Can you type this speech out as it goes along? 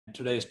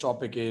Today's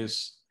topic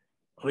is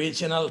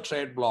regional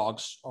trade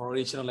blocs or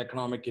regional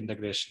economic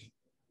integration.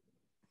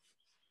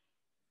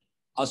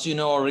 As you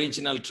know,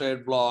 regional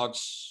trade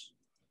blocs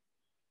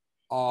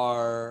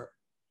are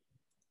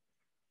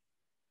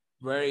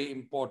very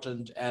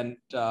important and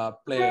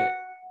play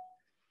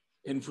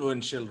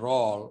influential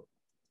role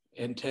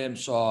in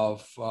terms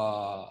of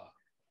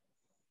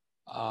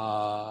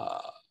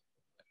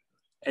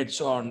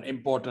its own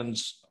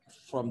importance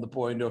from the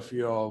point of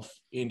view of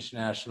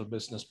international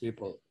business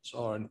people.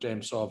 So in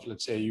terms of,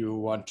 let's say you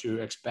want to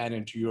expand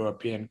into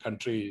European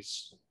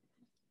countries,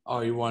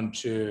 or you want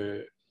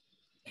to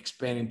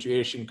expand into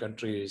Asian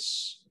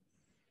countries,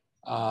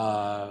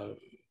 so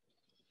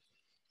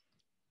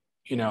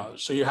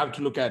you have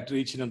to look at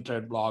regional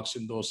trade blocs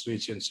in those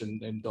regions,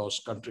 in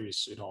those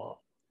countries,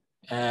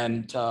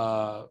 and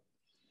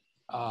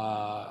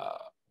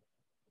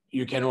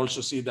you can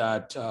also see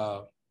that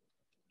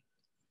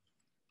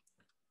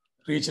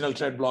regional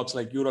trade blocs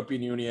like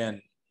European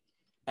Union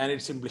and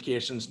its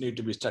implications need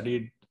to be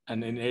studied.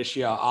 And in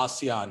Asia,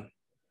 ASEAN,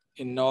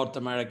 in North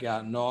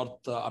America,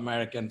 North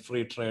American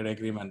Free Trade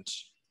Agreement.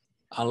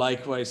 And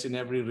likewise, in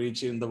every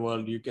region in the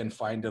world, you can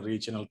find the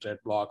regional trade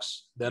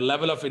blocs. Their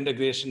level of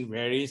integration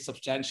varies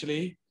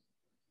substantially,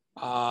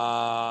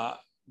 but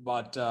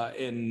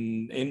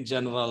in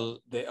general,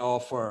 they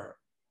offer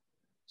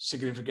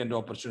significant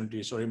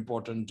opportunities or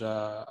important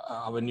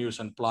avenues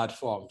and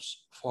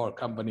platforms for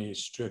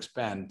companies to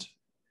expand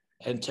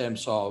in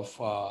terms of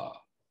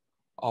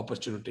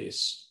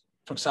opportunities.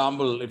 For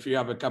example, if you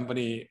have a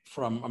company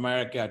from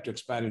America to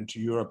expand into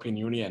European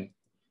Union,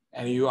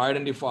 and you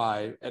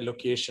identify a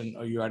location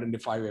or you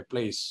identify a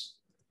place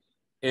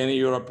in the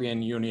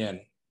European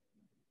Union,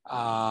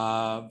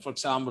 for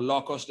example,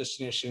 low-cost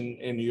destination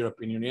in the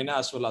European Union,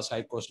 as well as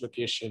high-cost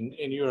location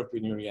in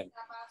European Union.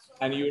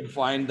 And you would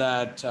find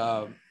that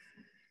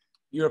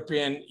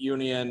European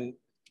Union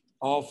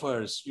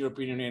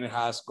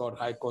has got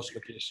high-cost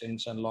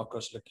locations and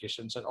low-cost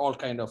locations and all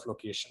kind of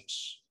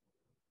locations.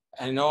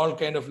 And in all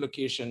kind of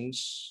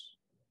locations,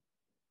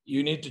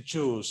 you need to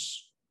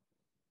choose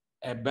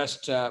a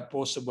best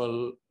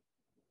possible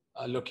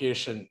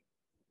location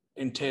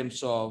in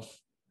terms of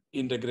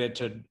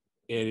integrated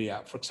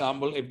area. For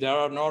example, if there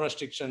are no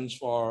restrictions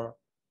for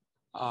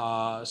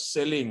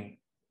selling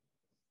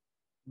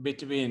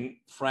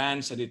between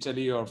France and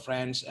Italy or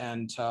France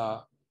and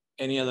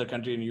any other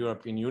country in the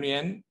European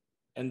Union,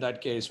 in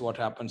that case, what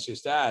happens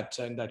is that,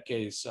 in that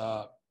case,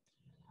 you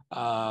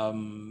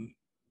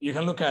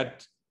can look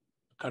at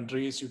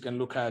countries, you can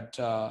look at,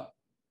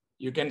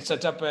 you can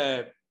set up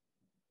a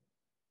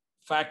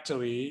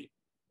factory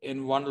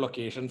in one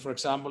location. For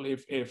example,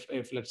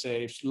 if let's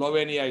say if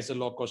Slovenia is a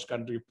low-cost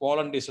country,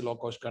 Poland is a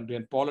low-cost country,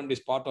 and Poland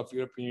is part of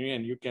European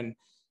Union, you can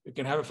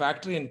have a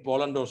factory in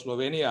Poland or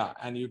Slovenia,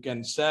 and you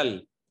can sell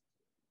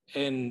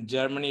in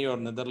Germany or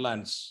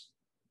Netherlands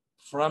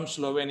from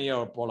Slovenia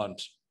or Poland.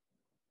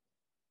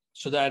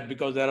 So that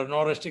because there are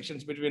no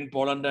restrictions between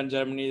Poland and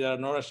Germany, there are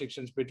no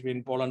restrictions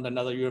between Poland and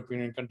other European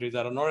Union countries,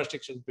 there are no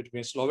restrictions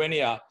between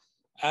Slovenia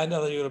and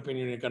other European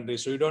Union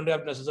countries. So you don't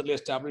have necessarily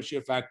establish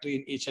your factory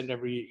in each and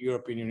every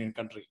European Union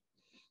country.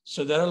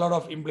 So there are a lot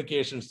of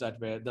implications that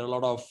way. There are a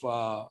lot of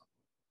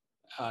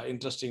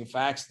interesting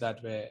facts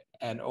that way.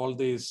 And all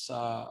these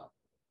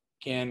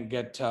can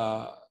get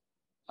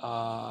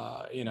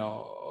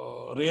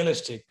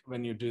realistic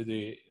when you do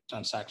the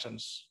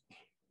transactions.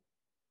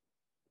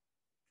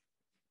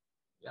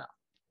 Yeah.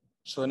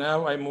 So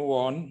now I move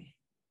on.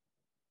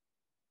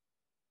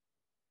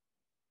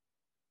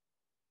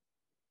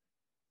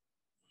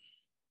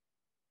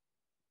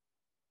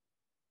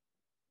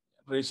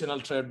 Regional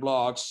trade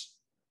blocs.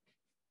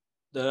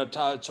 There are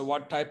so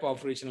what type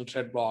of regional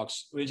trade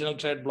blocs? Regional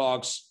trade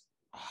blocs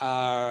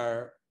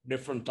are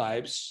different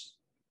types.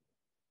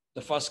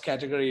 The first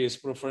category is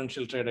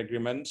preferential trade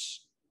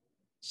agreements.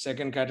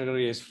 Second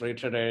category is free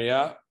trade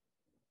area.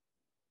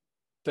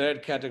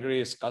 Third category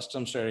is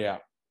customs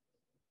area.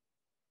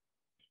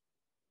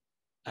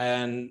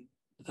 And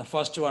the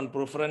first one,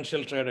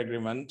 preferential trade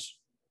agreement.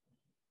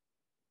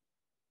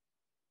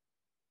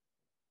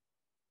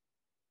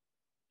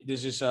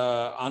 This is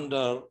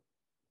under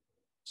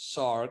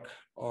SAARC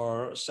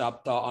or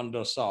SAPTA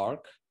under SAARC.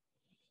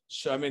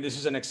 So, I mean, this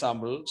is an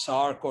example.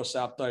 SAARC or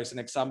SAPTA is an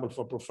example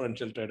for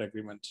preferential trade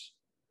agreement.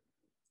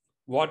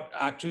 What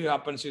actually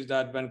happens is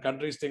that when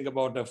countries think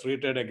about a free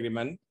trade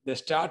agreement, they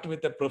start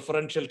with a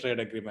preferential trade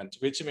agreement,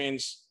 which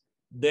means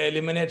they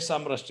eliminate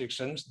some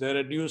restrictions, they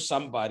reduce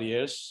some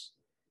barriers,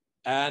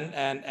 and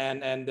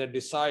they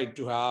decide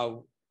to have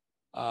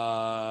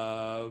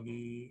a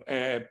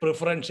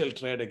preferential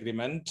trade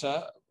agreement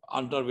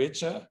under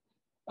which you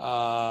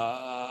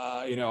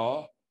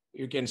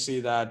can see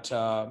that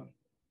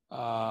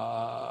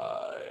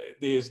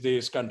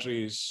these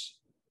countries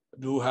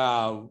do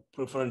have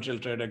preferential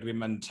trade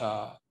agreement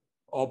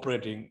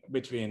operating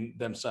between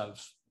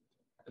themselves,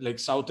 like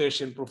South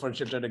Asian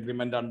preferential trade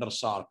agreement under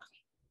SAARC.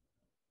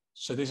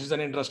 So this is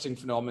an interesting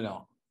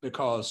phenomenon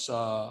because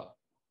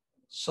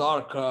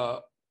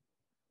SAARC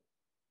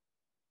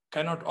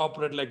cannot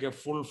operate like a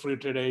full free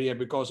trade area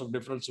because of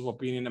difference of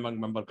opinion among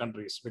member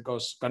countries,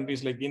 because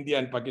countries like India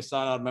and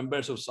Pakistan are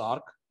members of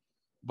SAARC,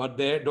 but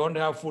they don't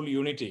have full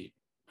unity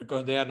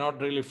because they are not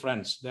really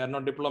friends. They are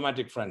not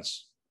diplomatic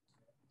friends.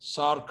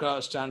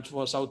 SAARC stands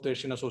for South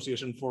Asian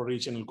Association for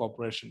Regional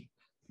Cooperation.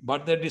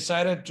 But they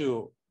decided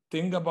to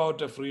think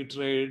about a free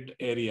trade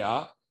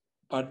area,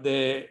 but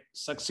they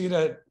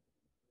succeeded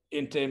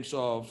in terms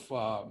of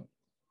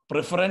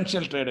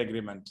preferential trade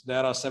agreement.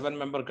 There are 7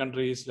 member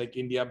countries like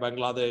India,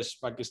 Bangladesh,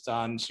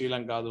 Pakistan, Sri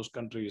Lanka, those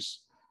countries.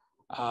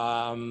 They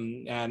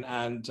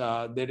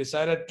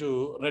decided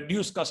to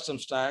reduce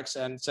customs tax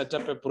and set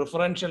up a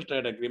preferential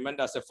trade agreement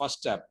as a first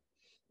step,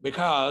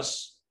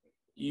 because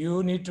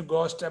you need to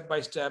go step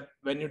by step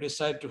when you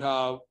decide to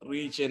have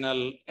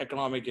regional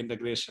economic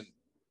integration,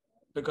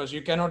 because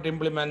you cannot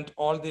implement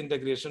all the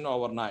integration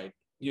overnight.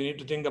 You need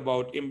to think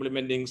about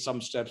implementing some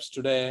steps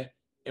today,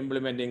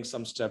 implementing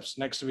some steps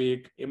next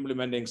week,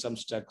 implementing some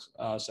steps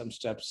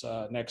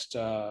next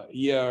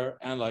year,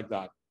 and like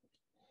that.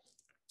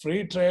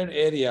 Free trade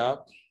area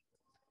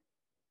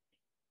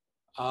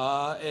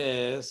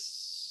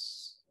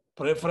is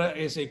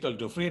equal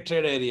to free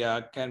trade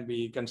area can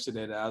be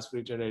considered as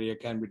free trade area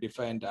can be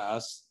defined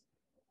as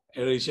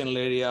a regional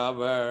area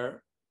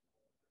where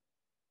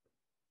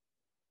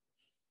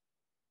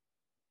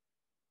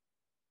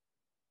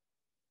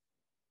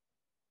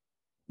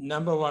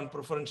number one,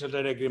 preferential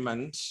trade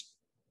agreements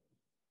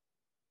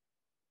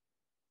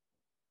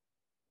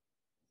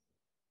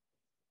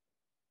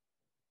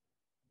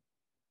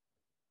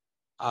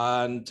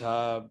and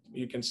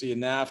you can see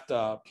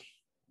NAFTA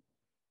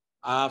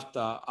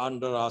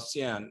under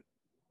ASEAN.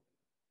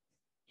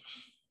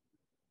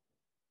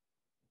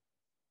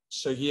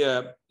 So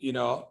here,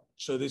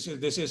 so this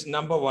is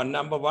number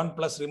one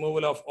plus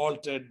removal of all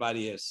trade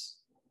barriers.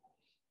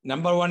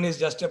 Number one is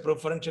just a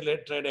preferential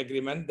trade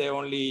agreement. They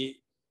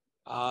only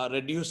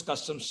reduce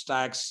customs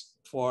tax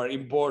for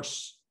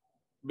imports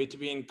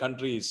between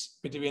countries,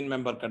 between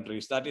member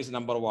countries. That is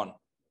number one.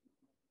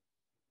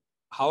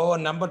 However,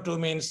 number two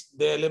means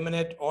they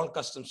eliminate all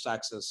customs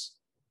taxes.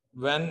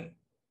 When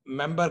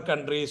member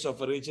countries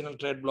of a regional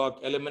trade bloc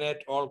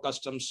eliminate all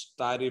customs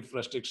tariff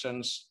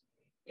restrictions,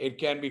 it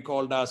can be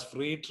called as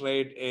free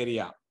trade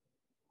area.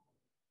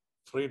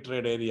 Free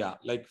trade area,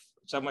 like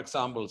some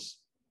examples.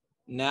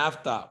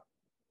 NAFTA.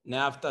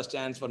 NAFTA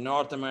stands for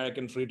North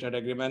American Free Trade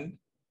Agreement.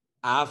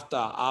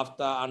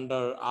 AFTA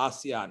under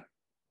ASEAN.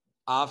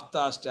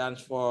 AFTA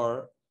stands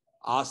for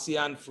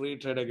ASEAN Free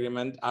Trade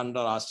Agreement under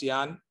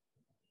ASEAN.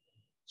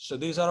 So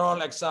these are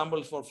all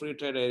examples for free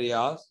trade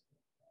areas.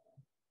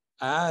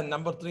 And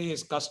number three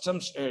is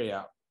customs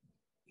area.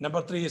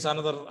 Number three is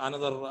another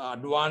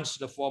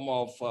advanced form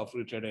of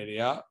free trade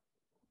area.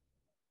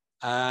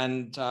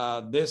 And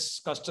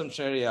this customs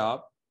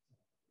area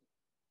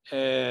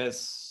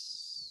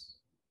is,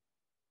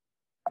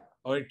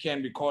 or it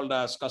can be called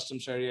as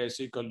customs area is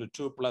equal to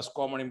 2 plus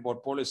common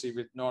import policy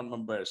with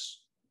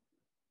non-members.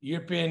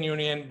 European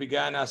Union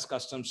began as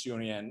customs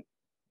union.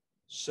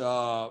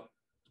 So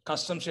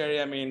customs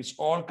area means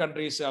all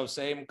countries have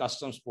same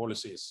customs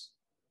policies.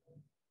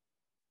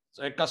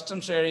 So a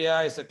customs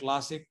area is a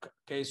classic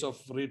case of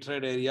free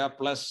trade area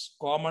plus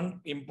common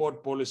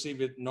import policy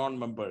with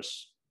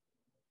non-members.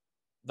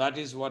 That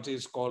is what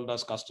is called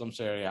as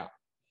customs area.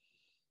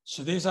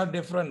 So these are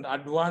different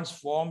advanced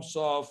forms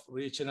of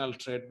regional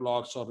trade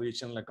blocks or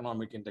regional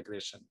economic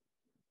integration.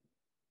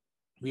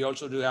 We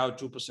also do have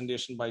 2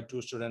 presentations by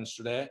 2 students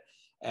today.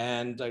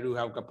 And I do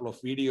have a couple of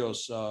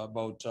videos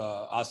about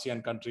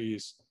ASEAN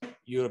countries,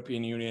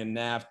 European Union,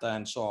 NAFTA,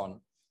 and so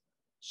on.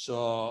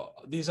 So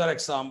these are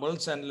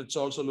examples, and let's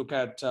also look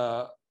at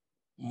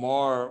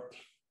more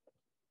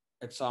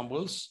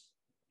examples.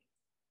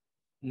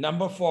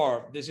 Number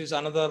 4, this is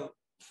another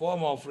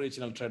form of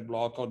regional trade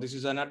bloc, or this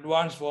is an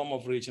advanced form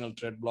of regional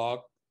trade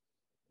bloc.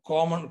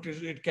 Common,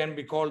 it can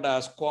be called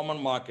as common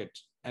market,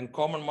 and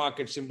common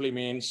market simply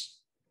means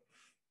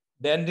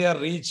the entire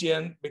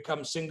region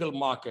becomes single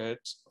market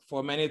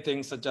for many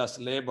things such as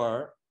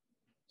labor,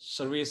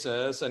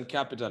 services, and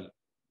capital.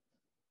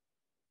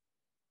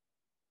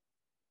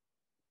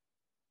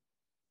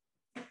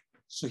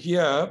 So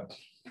here,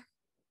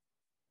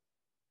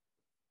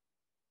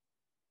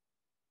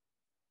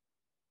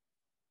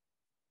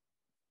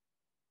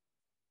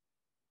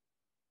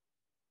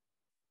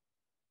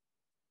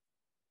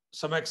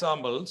 some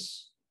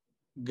examples: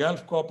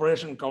 Gulf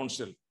Cooperation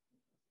Council.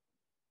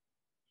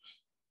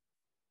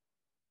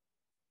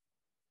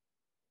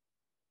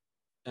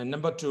 And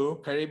number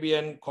 2,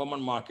 Caribbean Common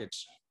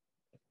Markets.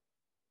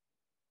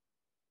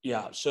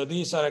 Yeah, so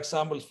these are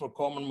examples for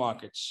common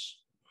markets.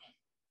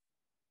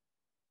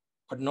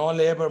 But no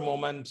labor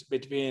movement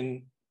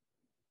between,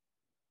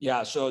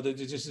 yeah, so this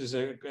is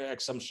an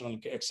exceptional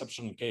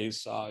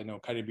case,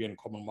 Caribbean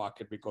Common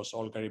Market, because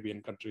all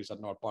Caribbean countries are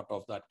not part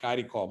of that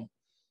CARICOM,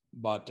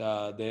 but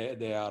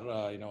they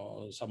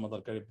are, some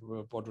other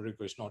Puerto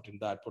Rico is not in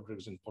that. Puerto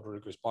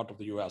Rico is part of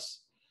the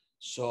US.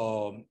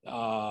 So,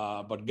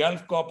 but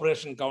Gulf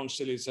Cooperation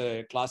Council is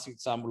a classic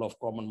example of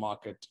common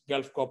market.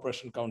 Gulf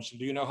Cooperation Council,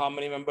 do you know how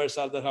many members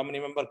are there? How many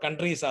member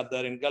countries are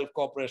there in Gulf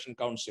Cooperation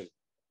Council?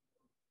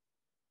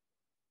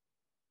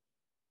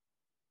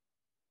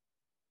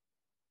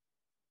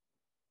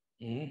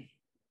 Hmm?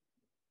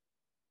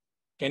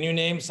 Can you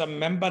name some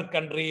member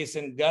countries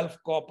in Gulf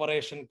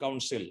Cooperation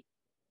Council?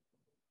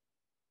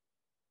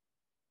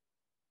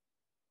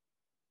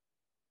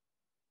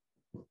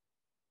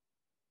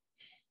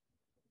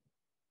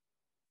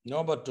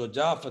 Nobato,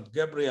 Jafet,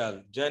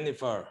 Gabriel,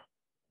 Jennifer,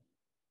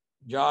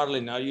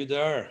 Jarlin, are you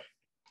there?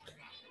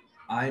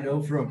 I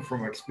know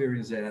from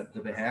experience that the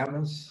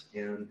Bahamas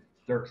and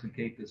Turks and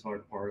Caicos are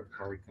part of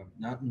CARICOM.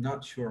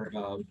 Not sure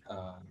about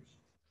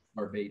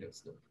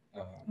Barbados though.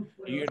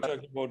 You're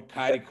talking about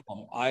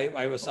CARICOM.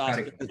 I was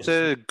asking. CARICOM. It's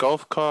a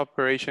Gulf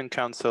Cooperation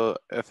Council.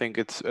 I think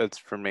it's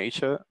from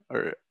Asia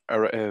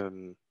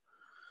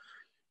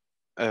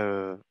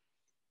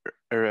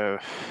uh,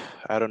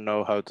 I don't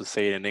know how to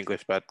say it in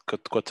English, but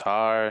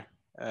Qatar,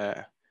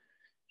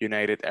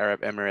 United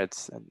Arab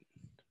Emirates,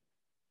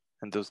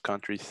 and those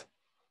countries.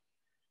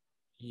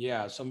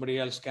 Yeah, somebody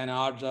else can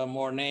add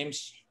more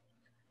names.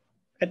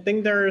 I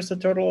think there's a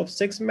total of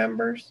 6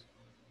 members.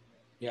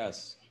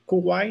 Yes.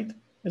 Kuwait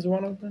is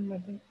one of them, I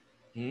think.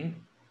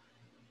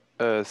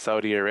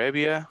 Saudi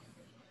Arabia.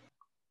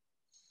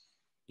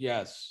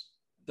 Yes,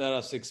 there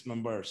are 6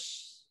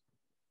 members.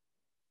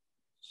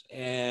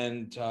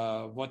 And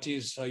what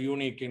is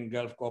unique in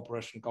Gulf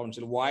Cooperation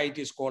Council? Why it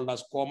is called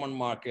as common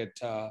market?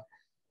 You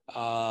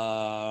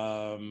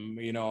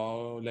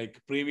know,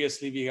 like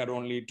previously we had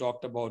only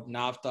talked about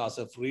NAFTA as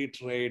a free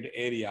trade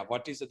area.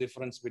 What is the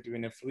difference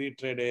between a free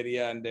trade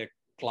area and a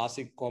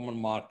classic common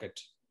market?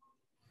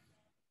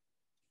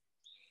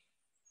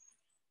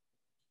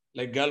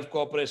 Like Gulf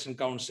Cooperation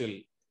Council,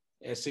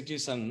 a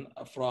citizen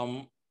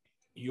from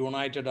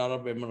United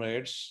Arab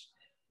Emirates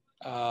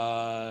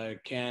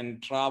can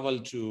travel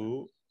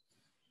to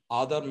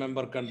other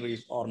member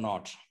countries or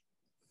not,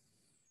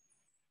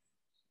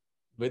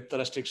 with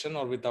restriction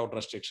or without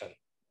restriction.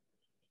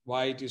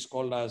 Why it is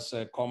called as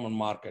a common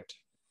market?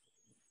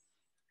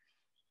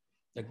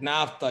 Like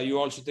NAFTA, you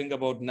also think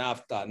about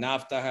NAFTA.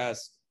 NAFTA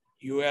has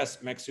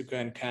US, Mexico,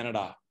 and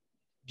Canada.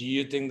 Do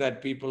you think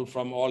that people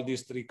from all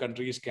these 3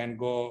 countries can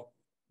go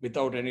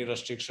without any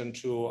restriction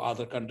to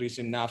other countries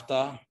in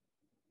NAFTA?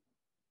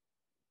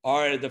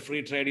 Or the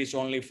free trade is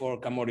only for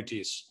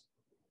commodities?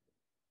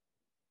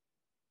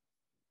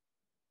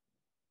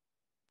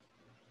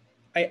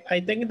 I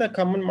think the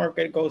common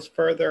market goes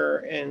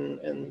further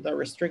in the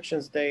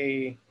restrictions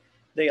they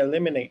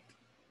eliminate.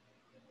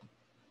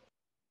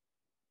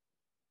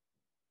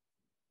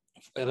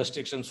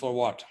 Restrictions for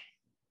what?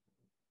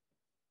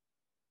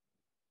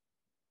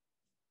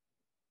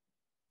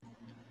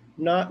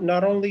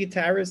 Not only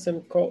tariffs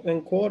and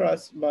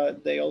quotas,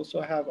 but they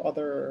also have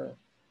other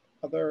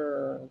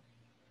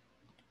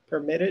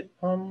permitted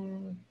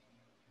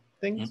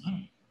things.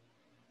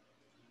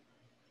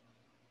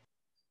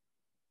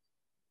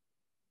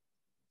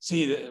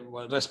 See, the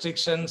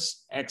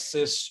restrictions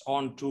exist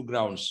on 2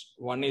 grounds.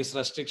 One is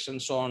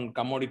restrictions on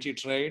commodity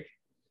trade.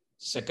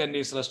 Second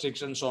is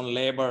restrictions on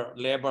labor.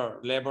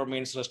 Labor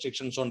means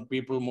restrictions on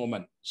people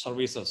movement,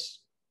 services.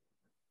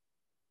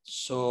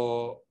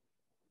 So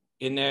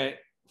in a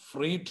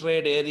free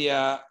trade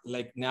area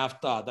like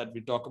NAFTA that we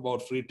talk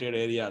about, free trade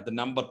area, the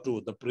number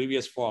 2, the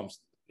previous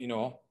forms, you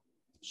know.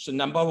 So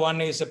number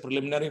 1 is a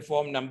preliminary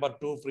form. Number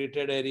 2, free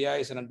trade area,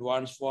 is an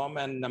advanced form.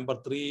 And number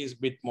 3 is a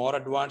bit more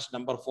advanced.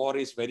 Number 4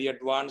 is very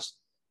advanced.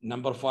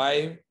 Number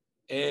 5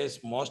 is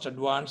most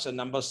advanced. And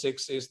number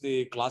 6 is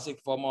the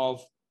classic form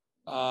of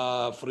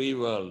free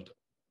world.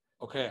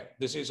 Okay,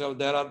 this is how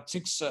there are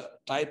 6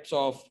 types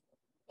of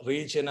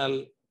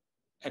regional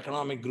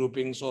economic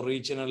groupings or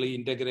regionally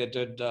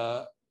integrated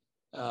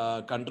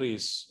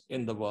countries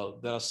in the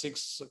world. There are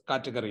 6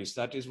 categories.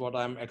 That is what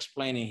I'm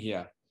explaining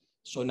here.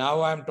 So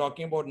now I'm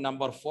talking about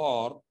number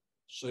 4.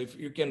 So if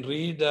you can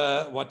read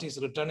what is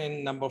written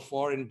in number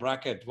 4 in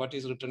bracket, what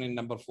is written in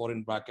number 4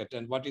 in bracket,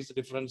 and what is the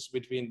difference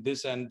between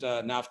this and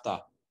NAFTA?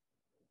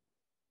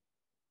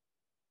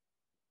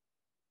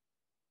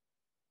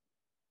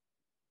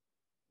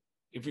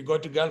 If you go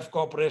to Gulf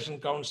Cooperation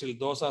Council,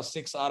 those are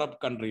 6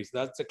 Arab countries.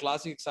 That's a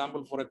classic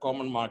example for a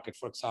common market,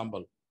 for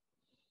example.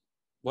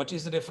 What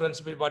is the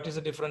difference? What is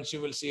the difference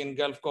you will see in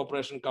Gulf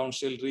Cooperation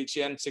Council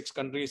region, 6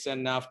 countries,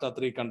 and NAFTA,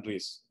 3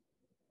 countries?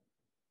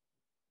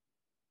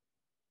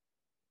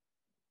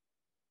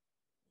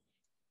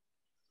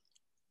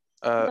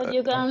 But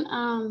you can,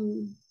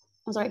 I'm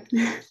sorry,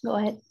 go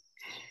ahead.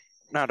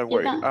 No, don't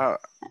worry.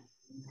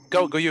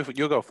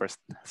 You go first.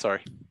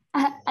 Sorry.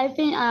 I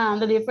think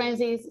the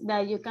difference is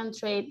that you can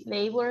trade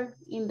labor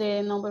in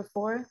the number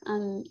 4,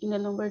 and in the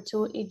number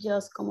 2, it's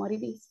just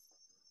commodities.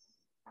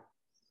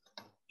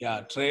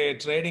 Yeah,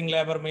 trading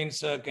labor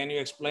means, can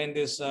you explain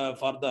this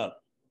further?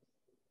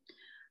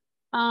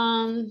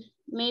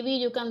 Maybe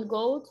you can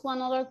go to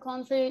another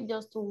country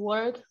just to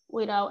work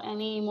without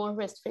any more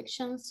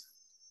restrictions.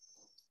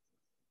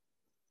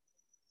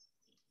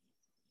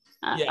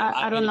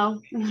 I don't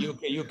know.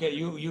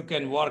 You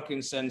can work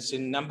in sense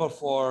in number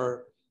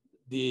 4.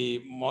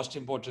 The most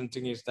important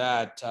thing is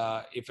that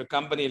if a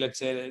company, let's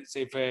say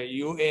if a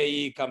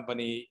UAE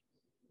company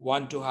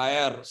want to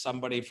hire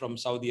somebody from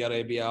Saudi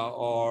Arabia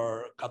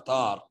or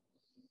Qatar,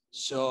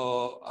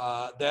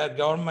 so their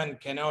government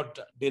cannot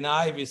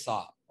deny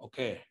visa.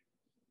 Okay,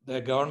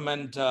 the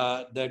government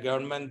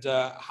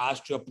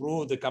has to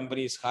approve the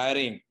company's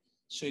hiring,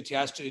 so it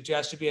has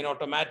to be an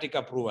automatic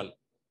approval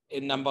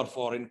in number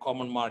 4 in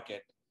common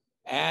market.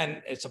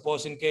 And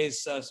suppose in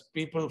case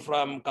people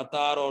from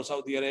Qatar or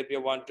Saudi Arabia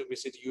want to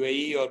visit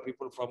UAE, or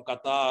people from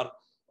Qatar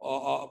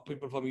or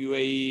people from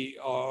UAE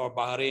or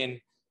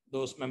Bahrain,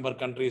 those member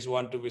countries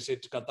want to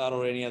visit Qatar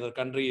or any other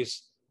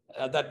countries,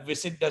 that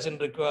visit doesn't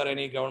require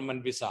any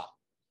government visa.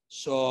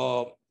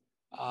 So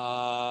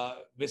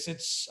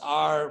visits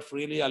are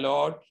freely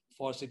allowed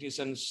for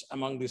citizens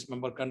among these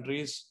member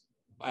countries,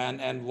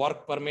 and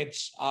work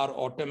permits are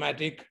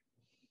automatic.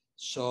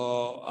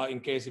 So in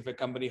case if a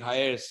company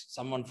hires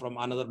someone from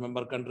another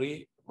member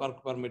country,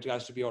 work permit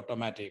has to be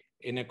automatic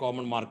in a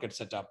common market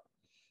setup.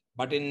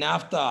 But in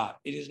NAFTA,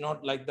 it is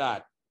not like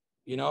that.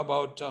 You know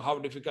about how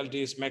difficult it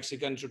is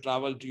Mexicans to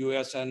travel to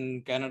US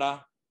and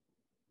Canada?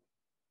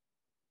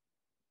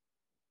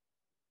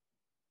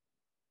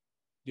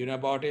 Do you know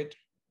about it?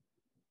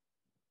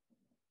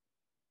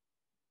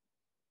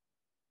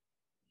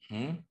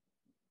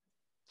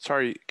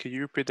 Sorry, can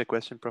you repeat the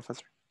question,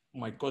 Professor?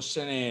 My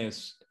question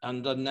is,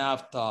 under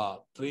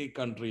NAFTA, 3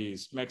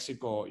 countries,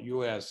 Mexico,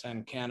 US,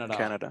 and Canada.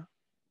 Canada.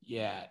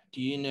 Yeah.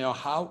 Do you know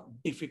how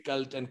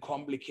difficult and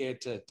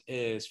complicated it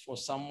is for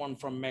someone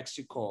from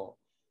Mexico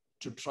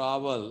to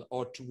travel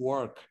or to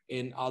work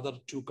in other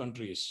 2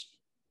 countries?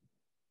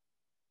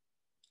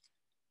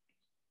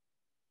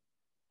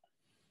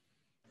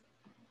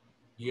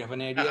 Do you have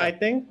an idea? I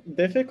think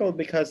difficult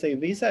because a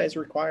visa is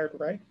required,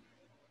 right?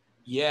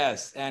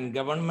 Yes, and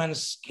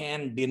governments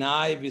can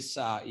deny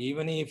visa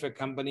even if a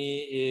company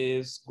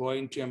is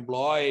going to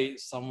employ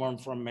someone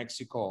from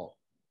Mexico.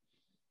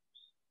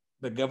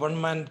 The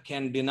government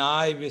can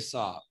deny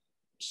visa.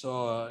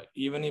 So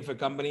even if a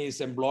company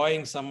is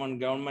employing someone,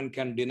 government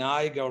can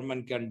deny,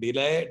 government can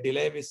delay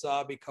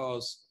visa,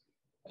 because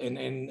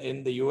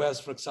in the US,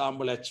 for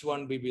example,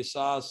 H-1B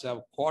visas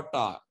have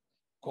quota,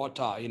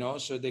 you know,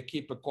 so they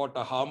keep a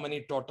quota, how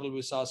many total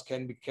visas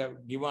can be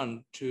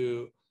given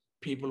to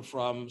people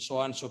from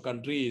so-and-so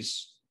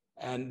countries,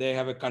 and they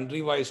have a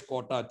country-wise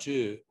quota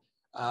too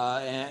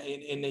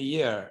in a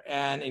year.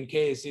 And in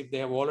case if they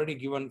have already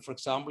given, for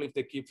example, if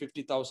they keep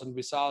 50,000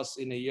 visas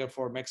in a year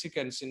for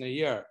Mexicans in a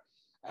year,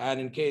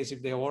 and in case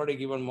if they have already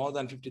given more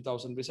than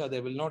 50,000 visa,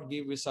 they will not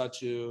give visa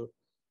to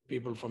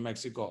people from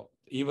Mexico,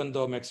 even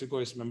though Mexico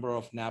is a member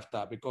of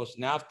NAFTA, because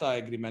NAFTA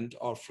agreement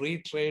or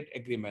free trade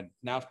agreement,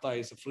 NAFTA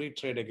is a free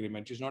trade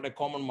agreement, it's not a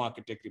common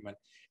market agreement.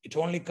 It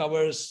only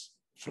covers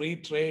free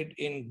trade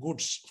in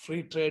goods,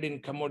 free trade in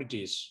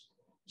commodities.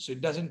 So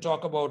it doesn't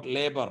talk about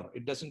labor.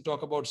 It doesn't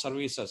talk about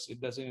services.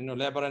 It doesn't, you know,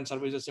 labor and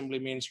services simply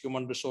means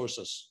human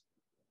resources,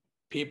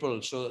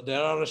 people. So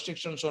there are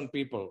restrictions on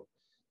people.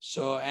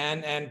 So,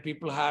 and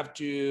people have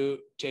to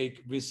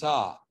take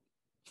visa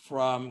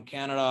from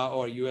Canada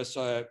or US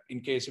in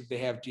case if they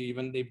have to,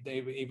 even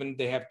if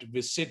they have to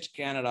visit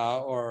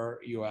Canada or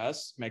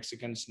US,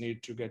 Mexicans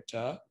need to get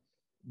a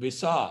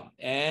visa.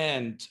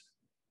 And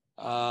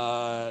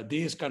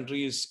these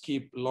countries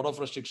keep a lot of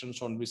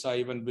restrictions on visa,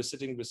 even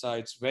visiting visa,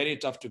 it's very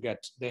tough to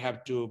get. They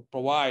have to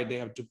provide, they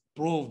have to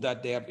prove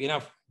that they have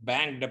enough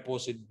bank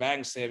deposit,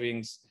 bank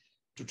savings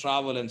to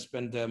travel and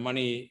spend their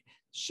money.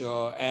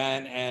 So,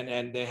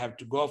 and they have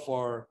to go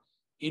for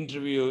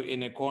interview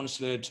in a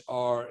consulate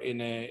or in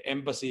an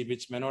embassy,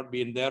 which may not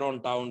be in their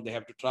own town. They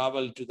have to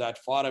travel to that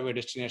faraway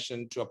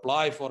destination to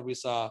apply for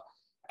visa.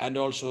 And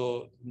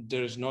also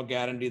there is no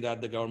guarantee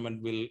that the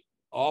government will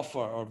offer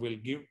or will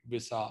give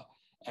visa.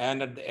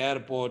 And at the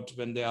airport,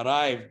 when they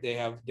arrive, they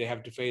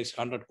have to face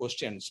 100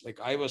 questions. Like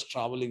I was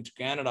traveling to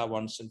Canada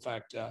once, in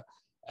fact,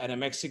 and a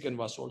Mexican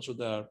was also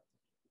there,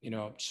 you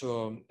know.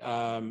 So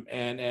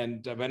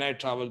and when I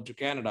traveled to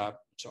Canada,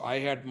 so I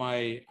had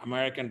my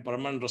American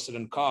permanent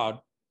resident card,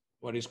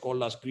 what is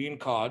called as green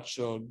card.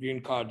 So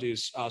green card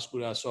is as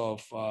good as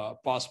of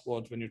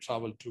passport when you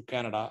travel to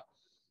Canada.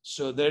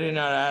 So they did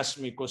not ask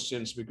me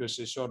questions because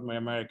they showed my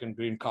American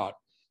green card.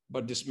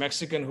 But this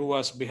Mexican who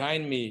was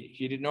behind me,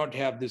 he did not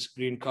have this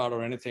green card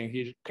or anything.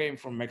 He came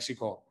from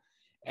Mexico.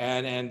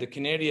 And the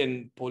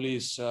Canadian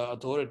police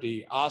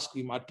authority asked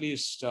him at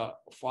least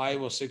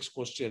 5 or 6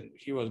 questions.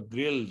 He was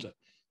grilled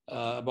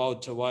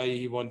about why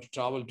he wanted to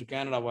travel to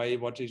Canada,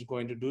 what he's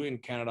going to do in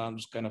Canada, and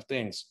those kind of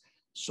things.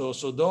 So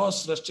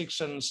those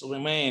restrictions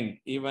remain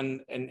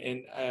even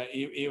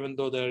even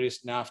though there is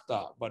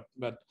NAFTA,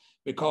 but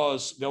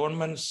because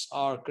governments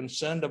are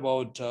concerned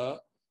about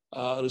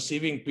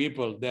receiving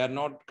people, they are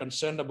not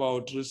concerned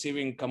about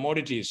receiving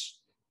commodities,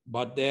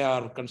 but they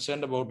are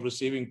concerned about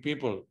receiving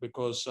people,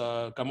 because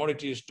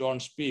commodities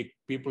don't speak,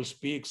 people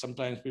speak.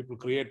 Sometimes people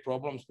create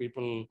problems,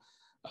 people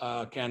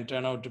can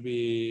turn out to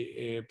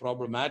be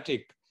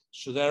problematic.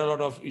 So there are a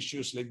lot of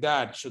issues like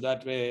that. So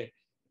that way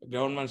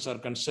governments are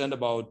concerned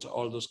about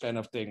all those kind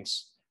of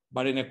things.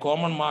 But in a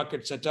common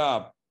market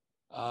setup,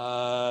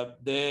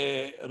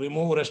 they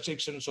remove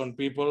restrictions on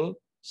people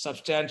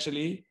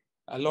substantially.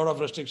 A lot of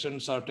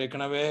restrictions are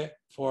taken away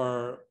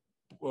for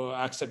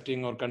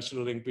accepting or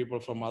considering people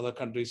from other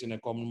countries in a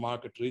common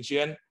market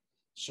region.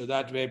 So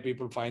that way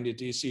people find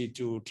it easy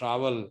to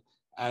travel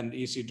and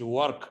easy to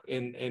work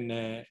in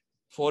a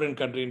foreign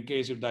country in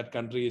case if that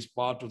country is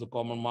part of the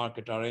common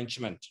market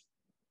arrangement.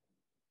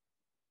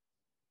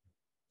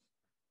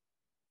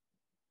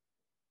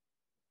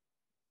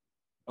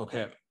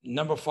 Okay,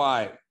 number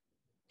 5,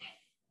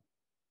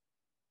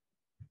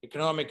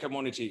 economic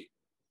community.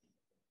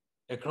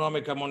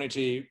 Economic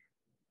community,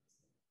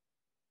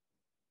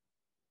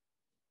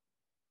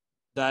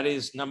 that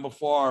is number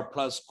 4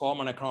 plus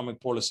common economic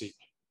policy.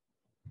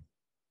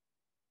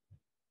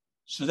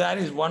 So that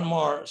is one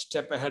more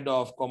step ahead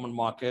of common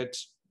market.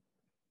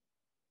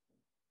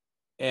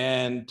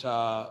 And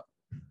so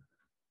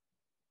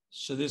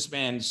this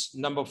means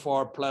number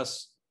 4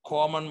 plus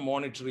common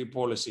monetary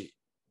policy,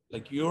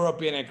 like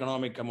European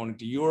economic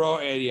community, Euro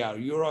area,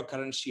 Euro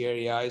currency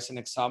area is an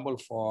example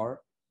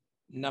for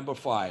number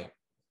 5.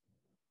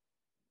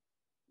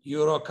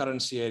 Euro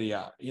currency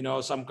area. You know,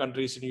 some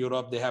countries in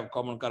Europe, they have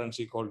common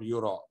currency called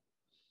Euro.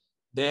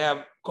 They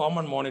have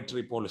common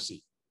monetary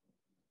policy.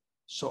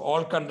 So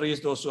all countries,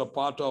 those who are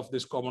part of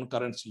this common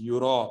currency,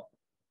 Euro,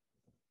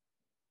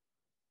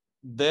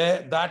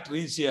 that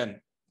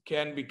region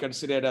can be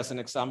considered as an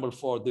example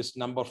for this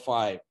number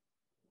 5.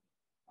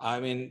 I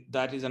mean,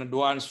 that is an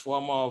advanced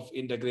form of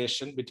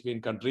integration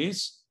between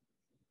countries.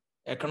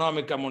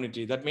 Economic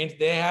community, that means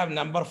they have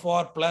number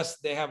 4 plus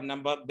they have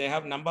number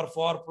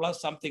 4 plus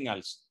something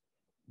else.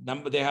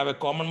 They have a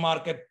common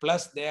market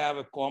plus they have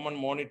a common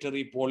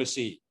monetary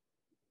policy.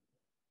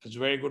 It's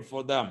very good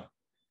for them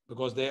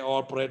because they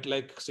operate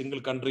like a single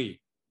country.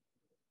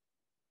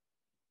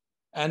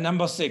 And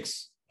number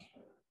 6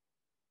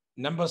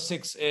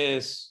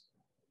 is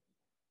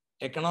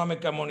economic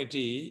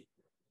community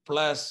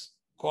plus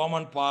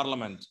common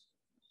parliament.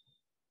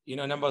 You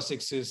know, number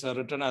 6 is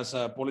written as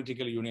a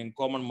political union,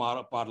 common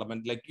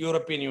parliament, like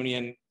European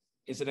Union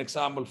is an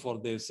example for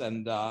this.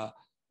 And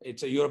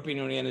it's a European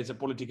Union, it's a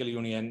political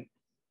union,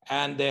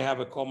 and they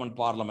have a common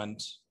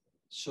parliament.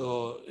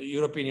 So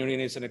European Union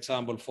is an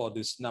example for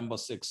this number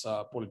 6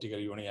 political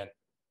union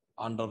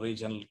under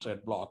regional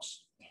trade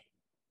blocks.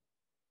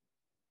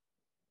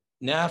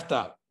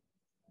 NAFTA.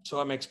 So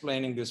I'm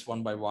explaining this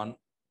one by one.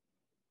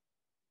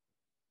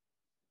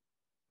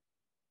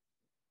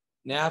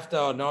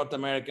 NAFTA, or North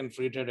American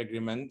Free Trade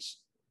Agreement,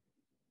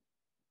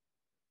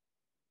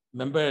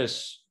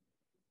 members,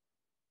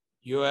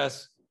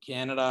 US,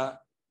 Canada,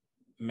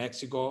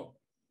 Mexico,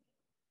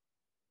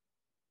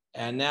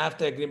 and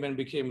NAFTA agreement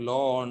became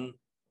law in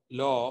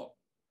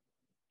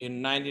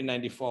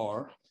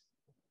 1994.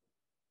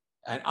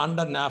 And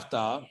under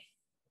NAFTA,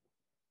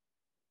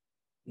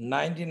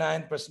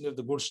 99% of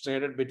the goods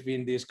traded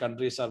between these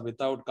countries are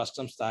without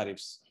customs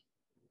tariffs.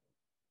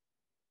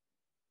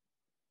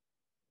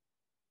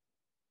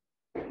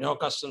 No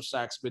customs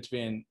tax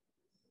between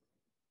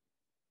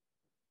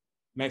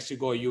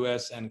Mexico,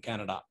 US, and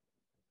Canada.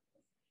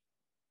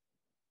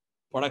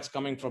 Products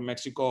coming from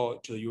Mexico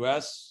to the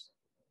US,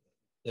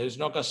 there is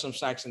no customs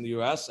tax in the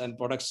US, and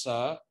products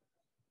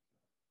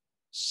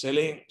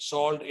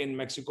sold in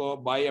Mexico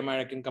by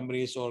American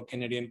companies or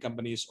Canadian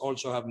companies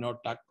also have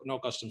no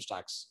customs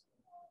tax.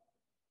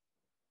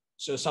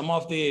 So some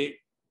of the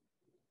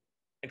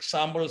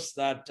examples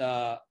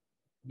that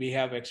we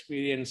have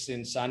experienced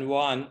in San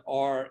Juan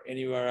or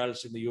anywhere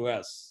else in the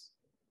US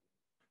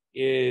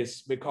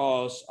is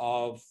because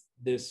of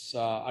this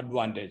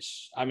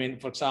advantage. I mean,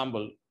 for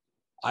example,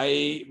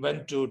 I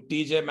went to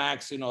TJ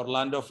Maxx in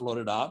Orlando,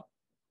 Florida,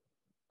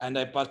 and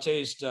I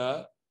purchased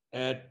a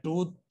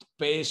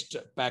toothpaste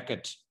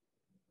packet.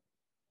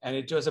 And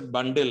it was a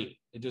bundle.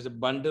 It was a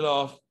bundle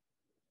of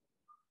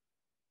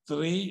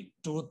 3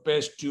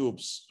 toothpaste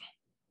tubes.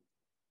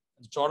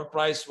 The total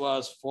price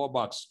was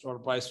 $4. Total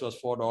price was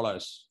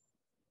 $4.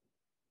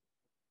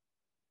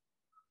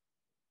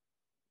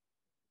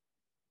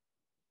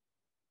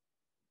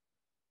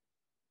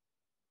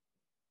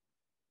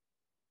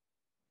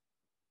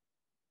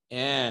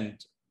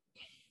 And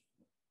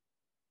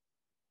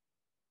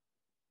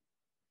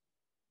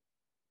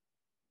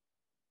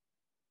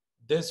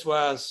this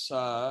was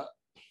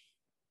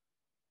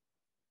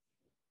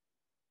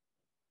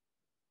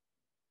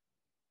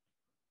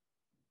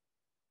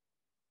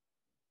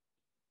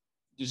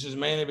this is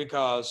mainly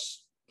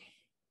because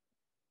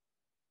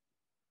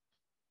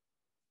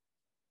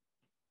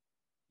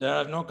there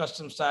are no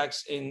customs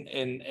tax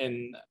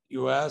in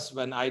US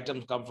when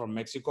items come from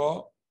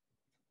Mexico.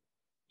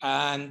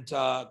 And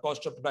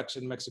cost of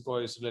production in Mexico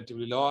is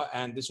relatively low.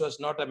 And this was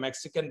not a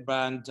Mexican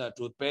brand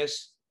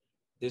toothpaste.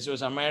 This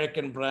was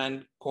American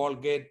brand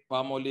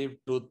Colgate-Palmolive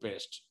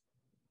toothpaste.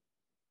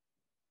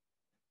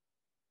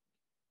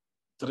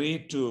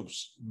 3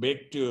 tubes,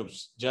 big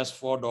tubes, just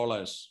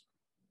 $4.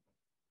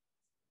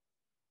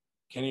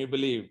 Can you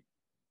believe?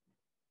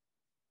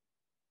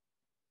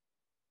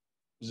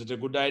 Is it a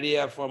good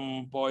idea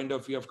from point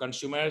of view of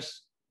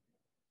consumers?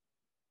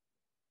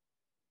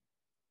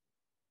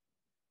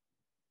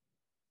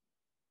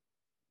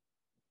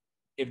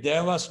 If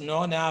there was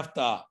no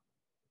NAFTA,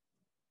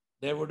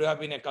 there would have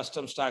been a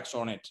customs tax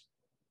on it.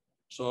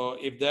 So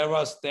if there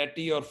was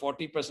 30 or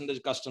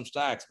 40% customs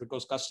tax,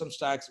 because customs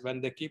tax, when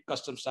they keep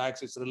customs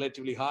tax, it's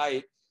relatively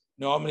high.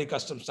 Normally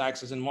customs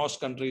taxes in most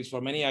countries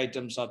for many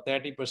items are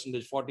 30%,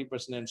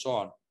 40%, and so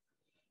on.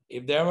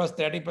 If there was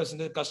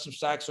 30% customs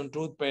tax on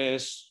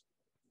toothpaste,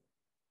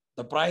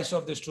 the price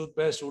of this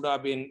toothpaste would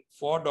have been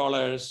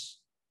 $4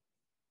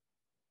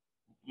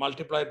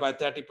 multiplied by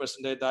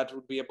 30%. That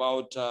would be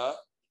about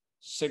 $6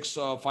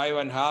 or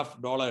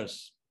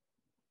 $5.50.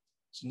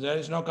 Since there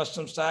is no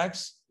customs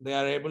tax, they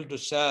are able to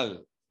sell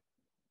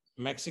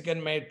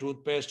Mexican-made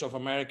toothpaste of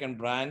American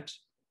brand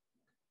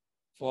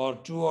for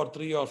 $2 or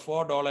 $3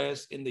 or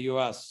 $4 in the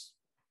US.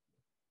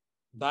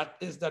 That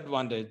is the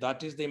advantage.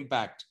 That is the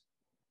impact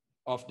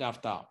of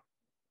NAFTA.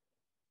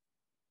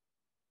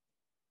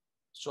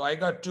 So I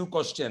got two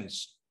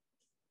questions.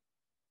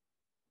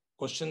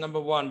 Question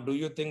number one, do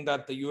you think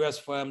that the US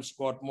firms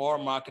got more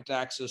market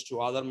access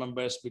to other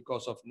members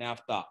because of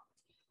NAFTA?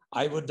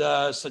 I would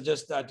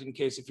suggest that in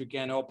case if you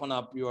can open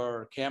up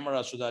your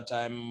camera so that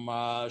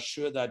I'm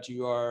sure that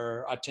you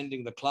are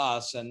attending the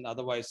class, and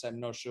otherwise I'm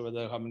not sure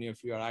whether how many of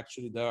you are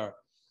actually there.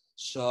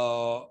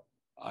 So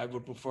I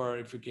would prefer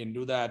if you can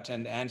do that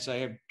and answer. I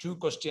have two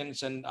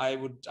questions, and I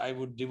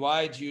would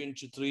divide you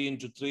into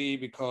three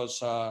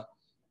because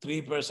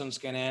 3 persons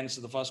can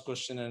answer the first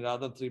question and the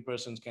other 3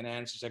 persons can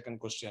answer second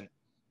question.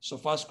 So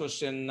first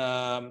question,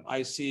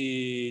 I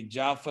see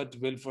Japheth,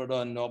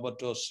 Wilfredo, and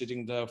Norberto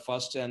sitting there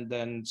first, and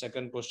then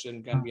second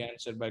question can be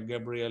answered by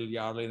Gabriel,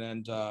 Yarlin,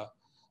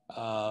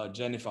 and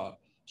Jennifer.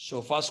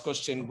 So first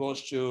question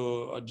goes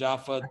to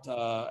Japheth,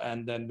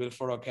 and then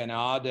Wilfredo can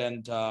add,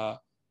 and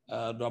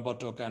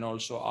Norberto can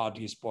also add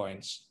his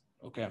points.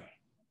 Okay.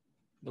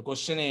 The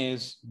question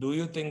is, do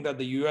you think that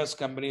the US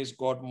companies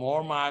got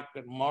more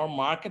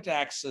market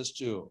access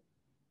to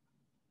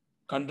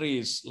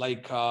countries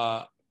like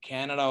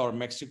Canada or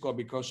Mexico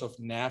because of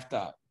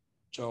NAFTA?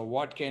 So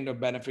what kind of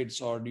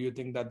benefits, or do you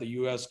think that the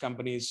US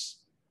companies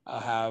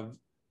have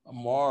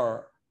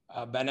more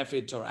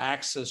benefit or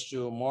access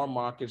to more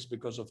markets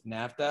because of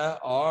NAFTA?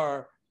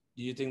 Or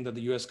do you think that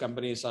the US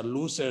companies are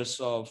losers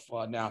of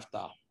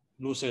NAFTA,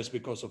 losers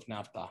because of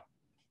NAFTA?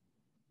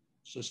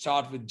 So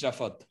start with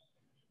Japheth.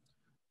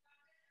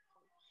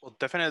 Well,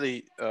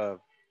 definitely the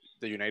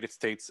United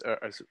States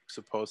are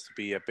supposed to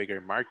be a bigger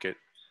market,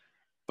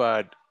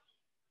 but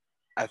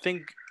I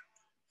think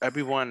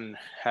everyone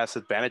has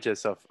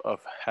advantages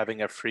of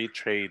having a free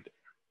trade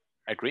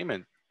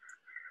agreement.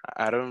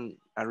 And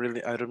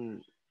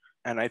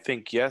I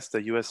think, yes,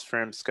 the US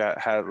firms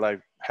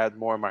had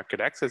more market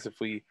access if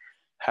we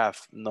have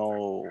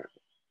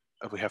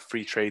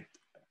free trade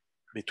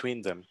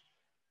between them.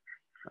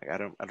 Like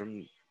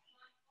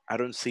I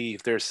don't see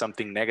if there's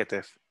something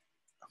negative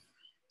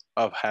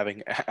of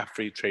having a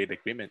free trade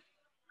agreement.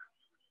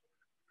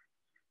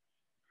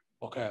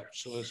 Okay,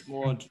 so let's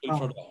move on to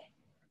Wilfredo.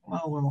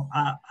 Well,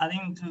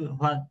 adding to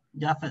what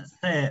Japheth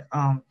said,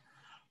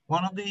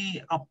 one of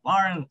the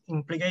apparent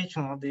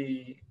implications of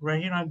the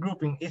regional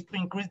grouping is to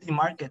increase the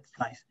market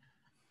size.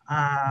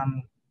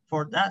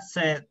 For that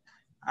said,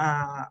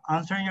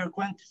 answering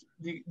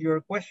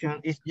your question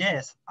is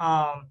yes.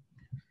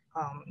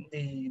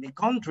 The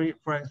country,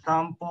 for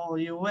example,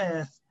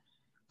 US,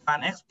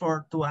 can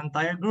export to an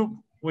entire group,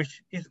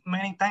 which is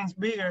many times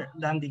bigger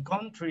than the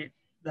country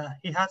that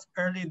it has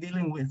early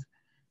dealing with.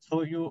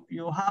 So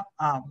you have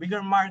a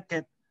bigger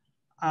market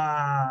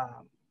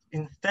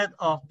instead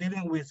of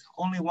dealing with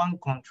only one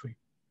country.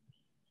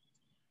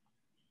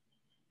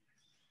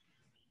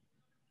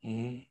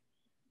 Mm-hmm.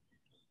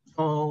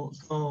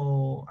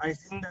 So I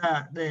think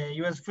that the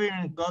US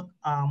firm got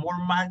more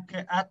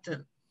market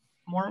access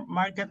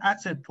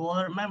to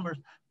other members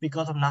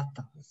because of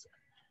NAFTA.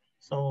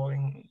 So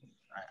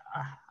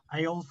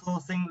I also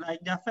think,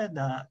 like Japheth,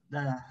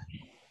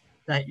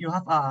 that you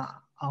have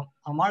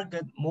a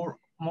market more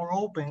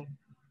open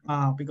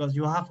because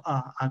you have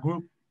a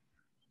group.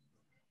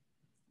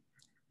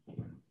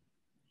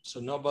 So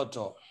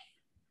Norberto.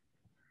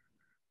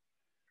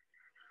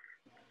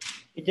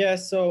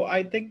 Yes, so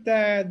I think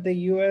that the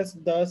US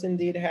does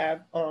indeed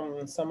have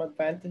some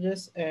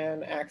advantages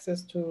and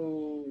access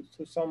to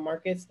some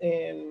markets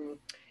in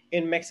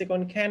Mexico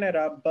and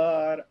Canada,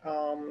 but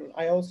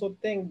I also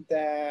think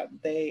that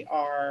they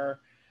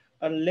are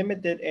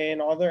limited in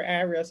other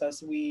areas,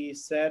 as we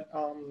said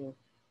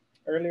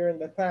earlier in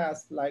the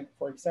past. Like,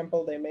 for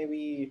example, they may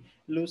be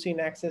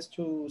losing access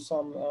to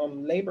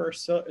some labor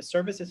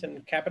services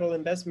and capital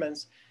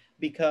investments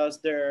because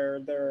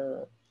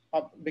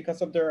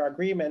because of their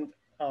agreement,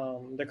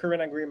 the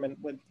current agreement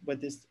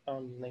with these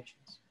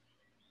nations.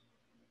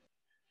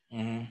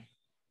 Mm-hmm.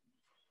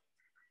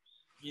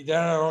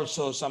 There are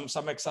also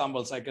some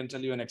examples. I can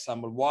tell you an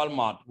example.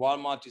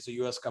 Walmart is a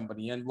US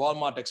company, and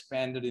Walmart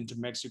expanded into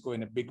Mexico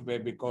in a big way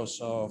because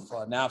of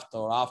NAFTA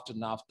or after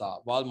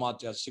NAFTA.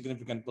 Walmart has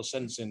significant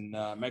presence in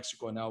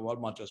Mexico now.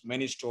 Walmart has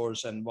many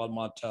stores, and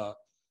Walmart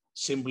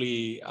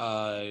simply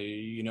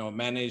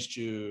managed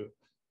to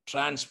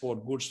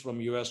transport goods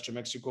from US to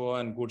Mexico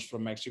and goods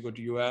from Mexico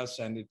to US,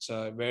 and it's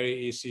a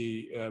very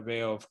easy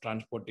way of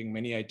transporting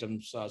many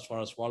items as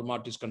far as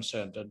Walmart is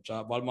concerned. And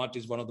Walmart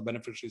is one of the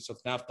beneficiaries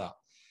of NAFTA,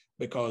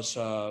 because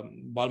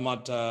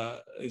Walmart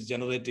is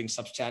generating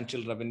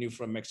substantial revenue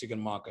from Mexican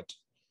market.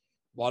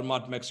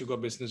 Walmart Mexico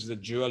business is a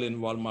jewel in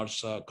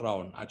Walmart's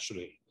crown,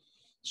 actually.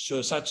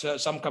 So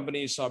some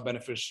companies are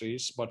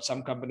beneficiaries, but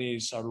some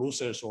companies are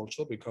losers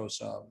also, because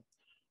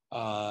they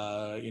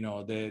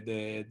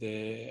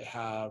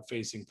are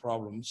facing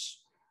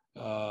problems,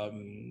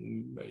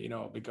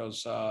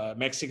 because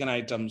Mexican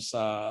items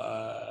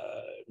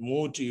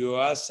move to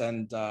US,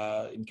 and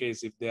in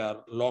case if they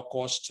are low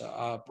cost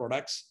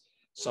products,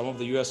 some of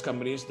the US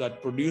companies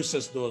that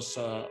produces those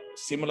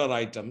similar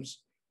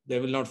items, they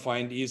will not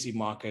find easy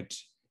market.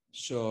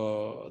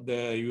 So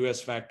the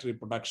US factory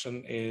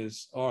production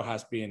is or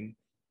has been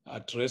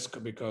at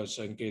risk, because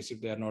in case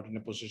if they are not in a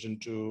position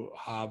to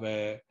have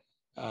a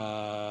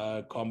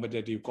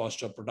competitive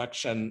cost of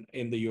production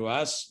in the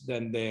US,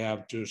 then they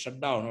have to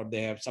shut down, or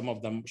they have some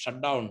of them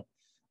shut down,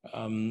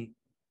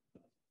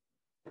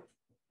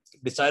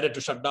 decided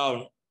to shut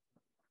down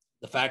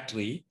the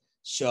factory.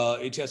 So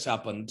it has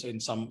happened in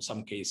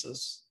some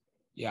cases.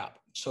 Yeah.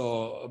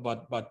 So,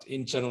 but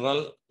in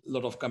general, a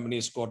lot of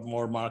companies got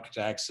more market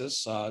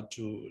access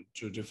to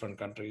different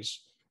countries.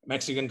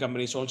 Mexican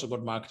companies also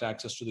got market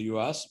access to the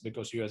US,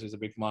 because US is a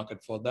big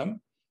market for them.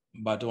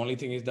 But the only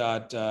thing is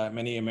that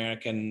many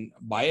American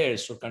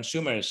buyers or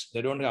consumers,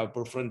 they don't have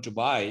preference to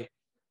buy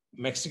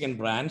Mexican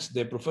brands.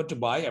 They prefer to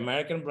buy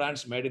American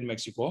brands made in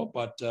Mexico,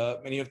 but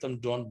many of them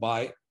don't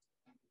buy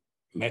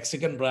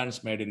Mexican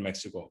brands made in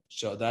Mexico.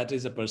 So that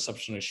is a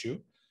perception issue.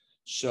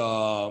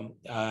 So,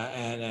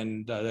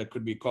 and there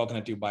could be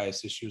cognitive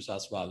bias issues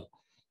as well.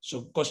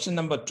 So question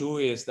number 2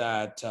 is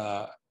that,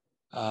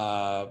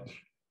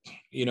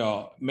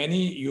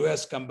 many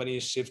US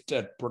companies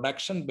shifted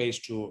production base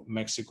to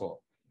Mexico.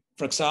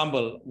 For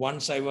example,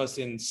 once I was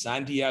in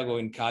San Diego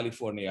in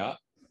California,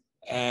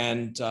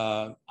 and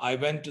I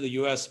went to the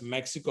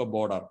US-Mexico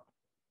border,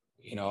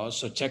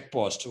 so check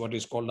post, what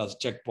is called as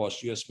check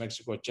post,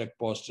 US-Mexico check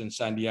post in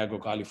San Diego,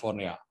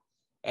 California.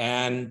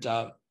 And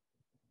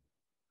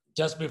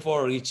just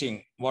before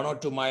reaching 1 or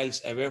 2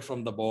 miles away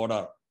from the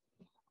border,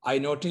 I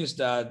noticed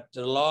that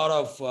there are a lot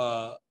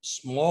of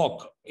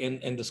smoke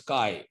in the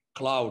sky,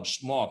 cloud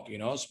smoke,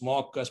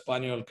 smoke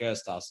español que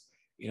estas,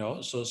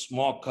 so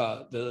smoke,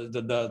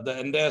 the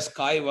entire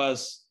sky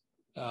was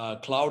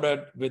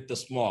clouded with the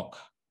smoke.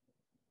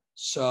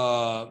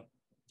 So,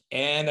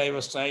 and I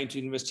was trying to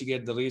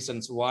investigate the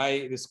reasons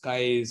why the sky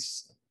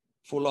is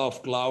full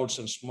of clouds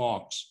and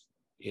smokes,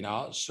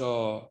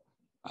 so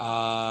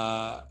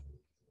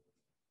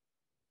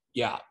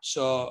yeah,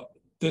 so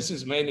this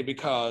is mainly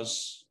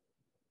because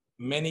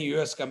many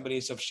US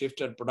companies have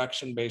shifted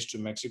production base to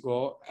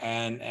Mexico,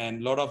 and a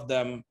lot of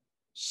them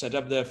set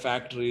up their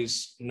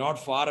factories not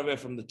far away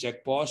from the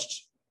check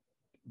post,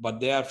 but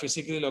they are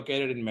physically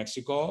located in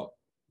Mexico,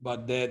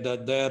 but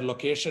their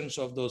locations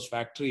of those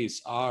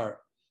factories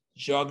are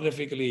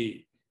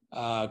geographically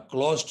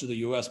close to the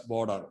US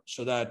border,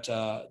 so that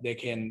they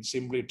can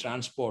simply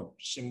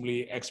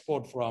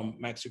export from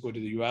Mexico to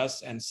the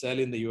US and sell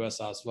in the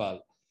US as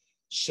well.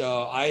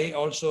 So I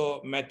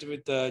also met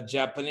with the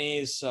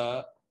Japanese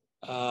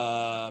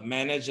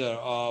manager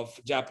of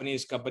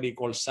Japanese company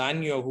called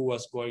Sanyo, who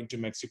was going to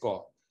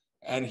Mexico.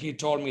 And he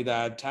told me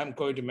that I'm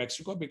going to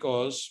Mexico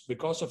because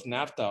of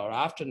NAFTA, or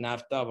after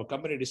NAFTA, our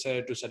company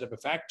decided to set up a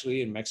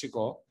factory in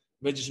Mexico,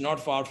 which is not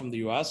far from the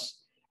US.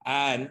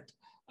 And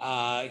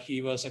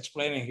he was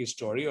explaining his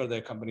story, or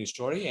their company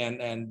story,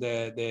 and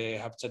they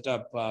have set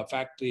up a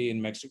factory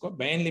in Mexico,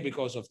 mainly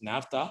because of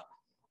NAFTA.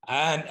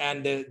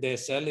 And they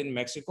sell in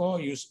Mexico,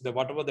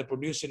 whatever they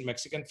produce in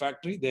Mexican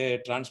factory, they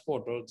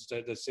transport, or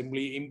they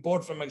simply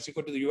import from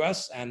Mexico to the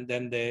US, and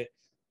then they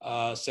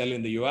sell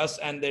in the US,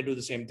 and they do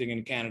the same thing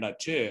in Canada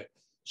too.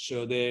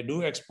 So they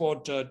do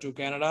export to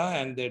Canada,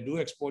 and they do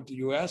export to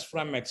US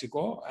from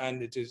Mexico,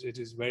 and it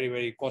is very,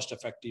 very cost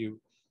effective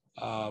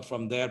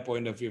from their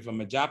point of view,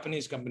 from a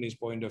Japanese company's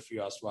point of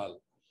view as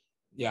well.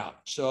 Yeah,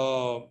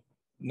 so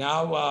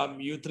now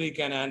you 3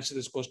 can answer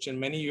this question.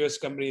 Many US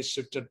companies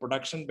shifted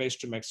production base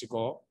to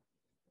Mexico.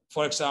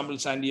 For example,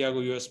 San Diego,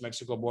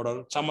 US-Mexico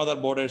border. Some other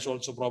borders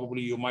also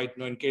probably you might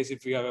know, in case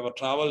if you have ever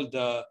traveled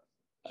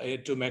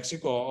to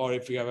Mexico, or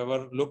if you have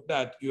ever looked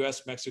at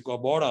US-Mexico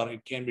border,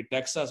 it can be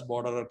Texas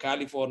border, or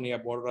California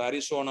border,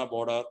 Arizona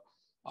border,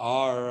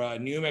 or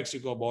New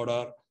Mexico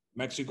border.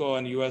 Mexico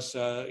and US,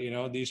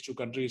 these 2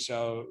 countries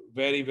have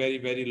very, very,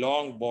 very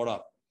long border.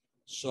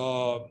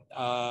 So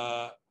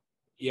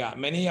yeah,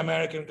 many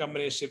American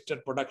companies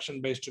shifted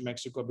production base to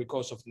Mexico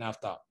because of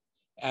NAFTA,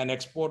 and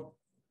export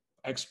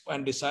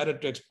and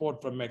decided to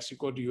export from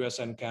Mexico to US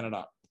and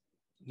Canada.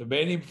 The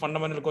very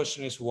fundamental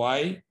question is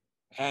why,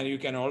 and you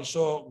can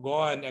also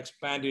go and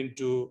expand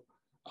into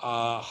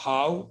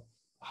how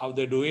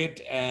they do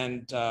it,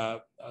 and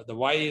the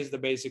why is the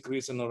basic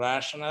reason,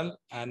 rational,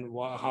 and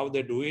how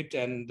they do it,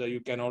 and you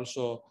can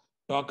also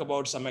talk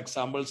about some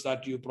examples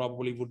that you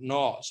probably would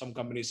know. Some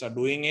companies are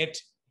doing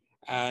it,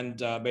 and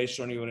based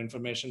on your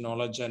information,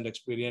 knowledge, and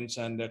experience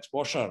and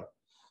exposure,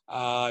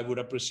 I would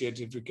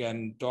appreciate if you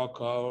can talk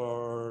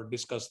or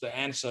discuss the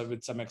answer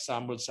with some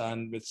examples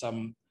and with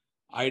some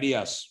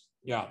ideas.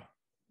 Yeah.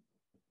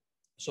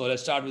 So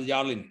let's start with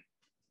Yarlin.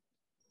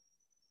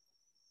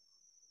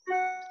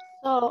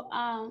 So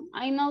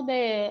I know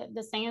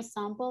the same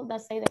example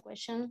that say the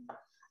question.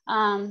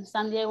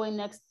 San Diego is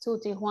next to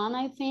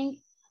Tijuana, I think.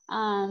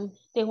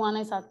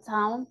 Tijuana is a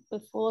town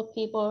with full of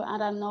people,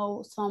 and I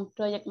know some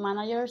project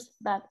managers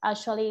that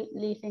actually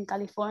live in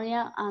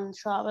California and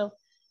travel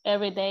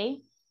every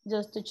day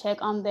just to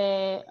check on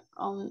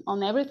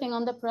on everything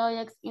on the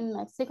projects in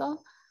Mexico.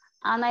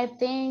 And I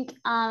think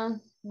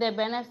the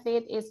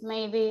benefit is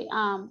maybe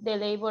the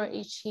labor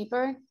is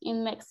cheaper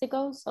in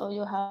Mexico, so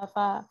you have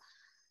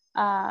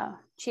a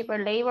cheaper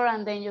labor,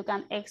 and then you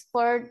can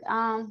export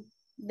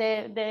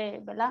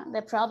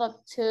the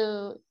product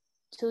to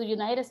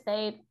United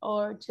States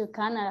or to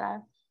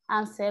Canada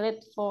and sell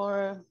it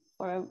for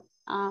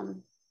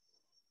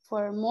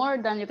more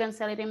than you can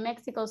sell it in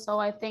Mexico. So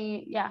I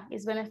think, yeah,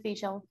 it's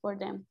beneficial for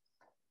them.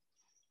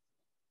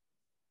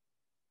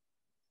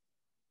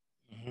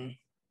 Mm-hmm.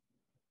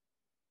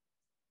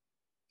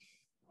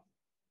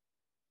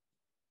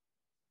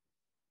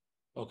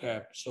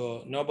 Okay,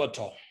 so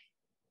Noboto.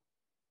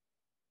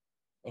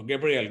 Oh,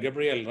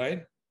 Gabriel,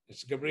 right?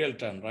 It's Gabriel's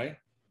turn, right?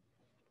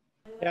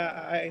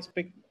 Yeah, I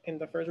speak in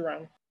the first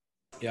round.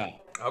 Yeah.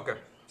 Okay,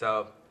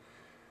 so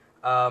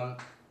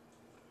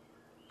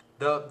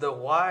the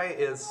why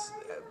is,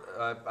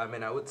 I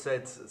mean, I would say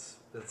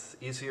it's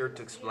easier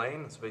to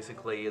explain. It's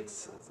basically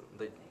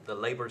the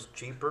labor's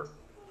cheaper,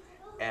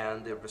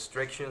 and the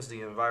restrictions,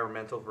 the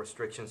environmental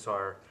restrictions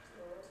are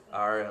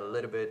a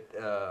little bit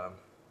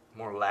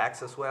more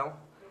lax as well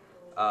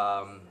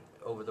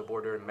over the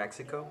border in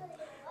Mexico.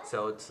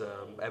 So it's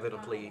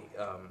evidently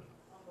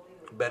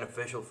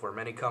beneficial for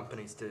many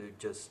companies to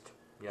just,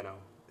 you know,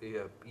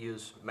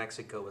 use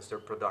Mexico as their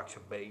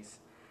production base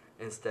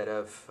instead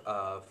of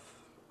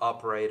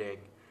operating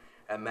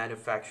and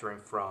manufacturing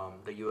from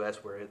the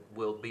U.S., where it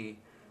will be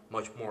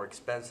much more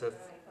expensive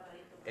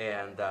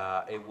and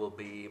it will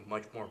be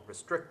much more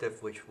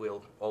restrictive, which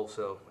will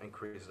also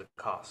increase the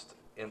cost.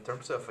 In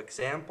terms of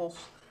examples,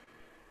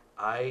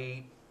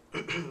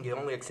 the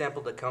only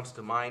example that comes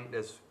to mind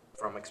is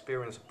from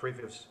experience.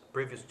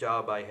 Previous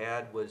job I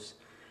had was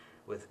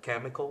with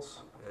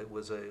chemicals. It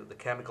was the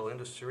chemical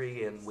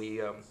industry, and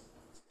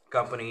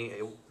company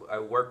I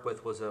worked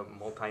with was a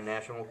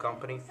multinational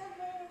company,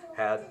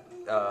 had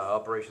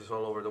operations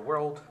all over the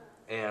world,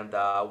 and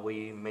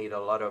we made a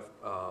lot of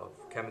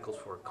chemicals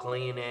for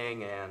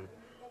cleaning and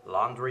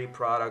laundry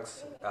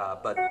products,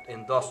 but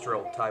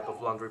industrial type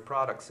of laundry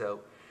products.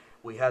 So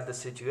we had the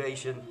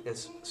situation,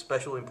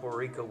 especially in Puerto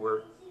Rico,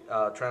 where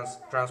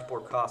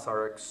transport costs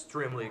are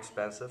extremely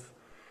expensive.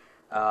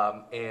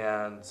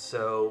 And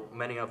so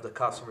many of the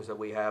customers that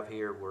we have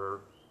here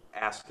were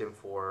asking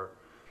for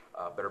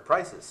better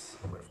prices.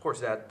 But of course,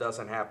 that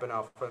doesn't happen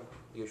often.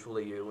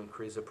 Usually you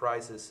increase the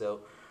prices.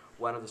 So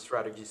one of the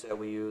strategies that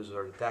we use,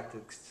 or the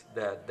tactics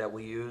that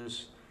we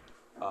use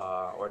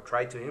or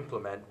try to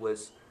implement,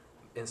 was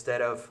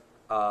instead of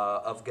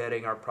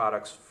getting our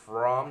products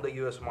from the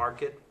U.S.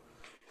 market,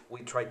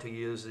 we tried to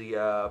use the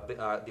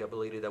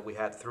ability that we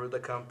had through the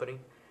company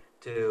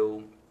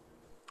to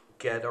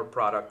get our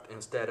product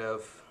instead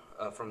of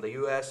from the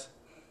U.S.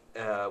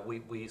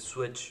 We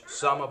switched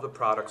some of the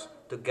products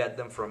to get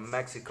them from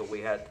Mexico.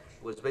 It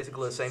was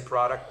basically the same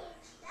product,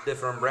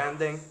 different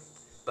branding,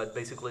 but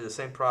basically the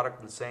same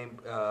product, the same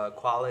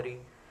quality,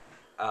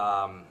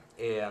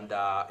 and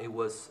it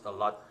was a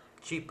lot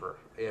cheaper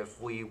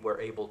if we were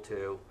able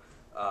to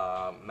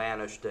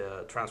manage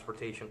the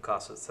transportation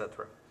costs,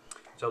 etc.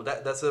 So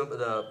that's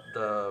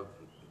the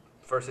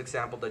first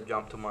example that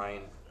jumped to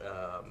mind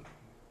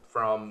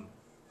from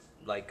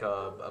like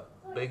a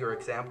bigger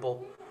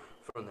example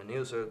from the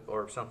news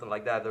or something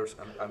like that.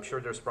 I'm sure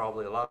there's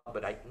probably a lot,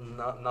 but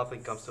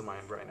nothing comes to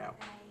mind right now.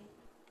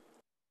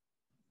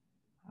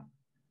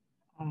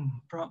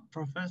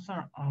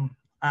 Professor,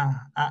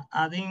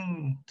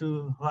 adding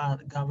to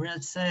what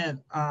Gabriel said,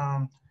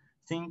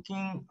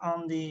 thinking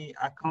on the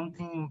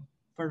accounting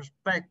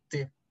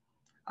perspective,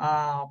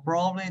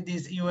 probably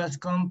this U.S.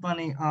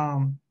 company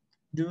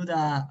do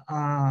that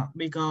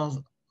because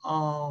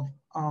of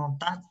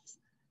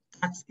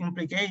tax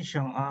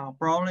implication.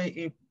 Probably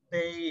if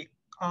they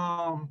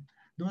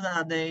do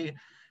that, they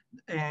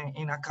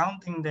in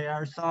accounting there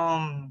are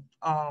some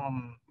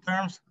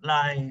terms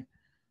like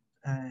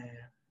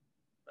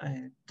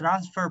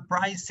transfer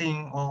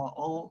pricing or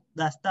all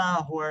that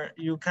stuff where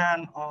you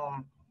can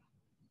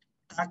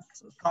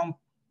tax some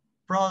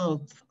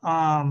products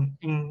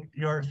in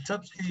your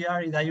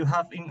subsidiary that you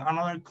have in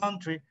another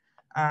country.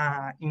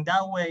 In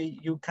that way,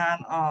 you can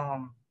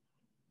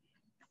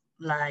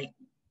like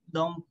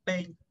don't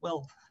pay,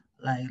 well,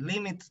 like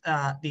limit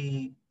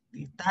the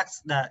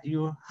tax that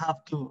you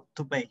have to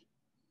pay.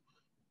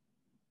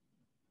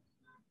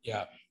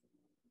 Yeah.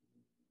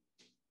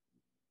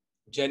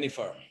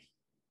 Jennifer.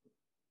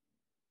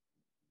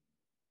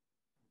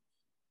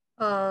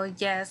 Oh,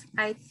 yes,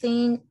 I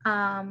think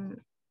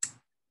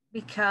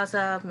because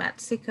of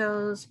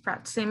Mexico's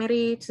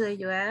proximity to the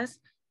US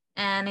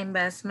and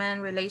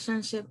investment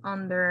relationship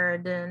under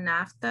the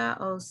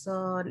NAFTA,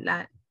 also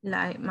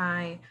like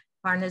my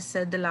partner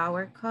said, the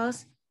lower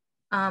cost.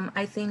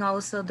 I think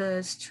also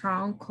the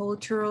strong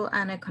cultural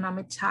and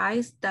economic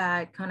ties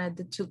that connect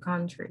the two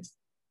countries.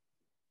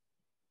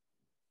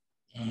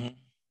 Mm-hmm.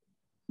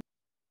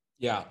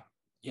 Yeah.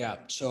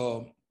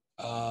 So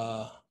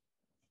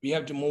we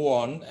have to move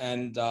on,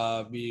 and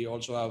we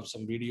also have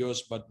some videos,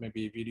 but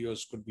maybe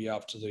videos could be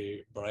after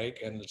the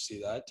break, and let's see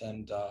that.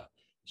 And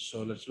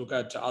so let's look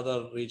at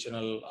other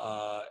regional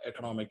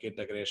economic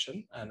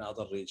integration and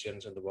other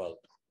regions in the world.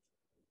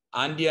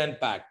 Andean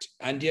Pact.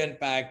 Andean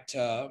Pact,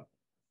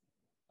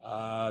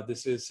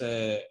 this is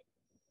a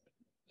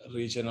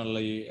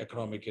regionally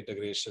economic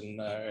integration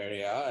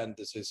area, and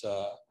this is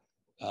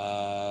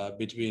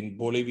between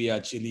Bolivia,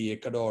 Chile,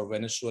 Ecuador,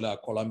 Venezuela,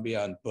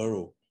 Colombia, and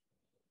Peru.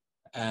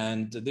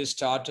 And this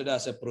started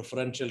as a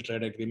preferential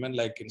trade agreement,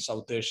 like in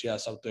South Asia,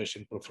 South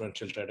Asian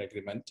preferential trade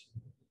agreement.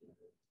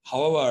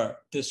 However,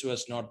 this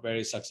was not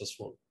very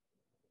successful.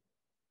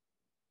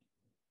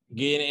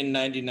 Again, in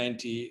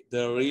 1990, they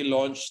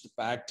relaunched the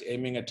pact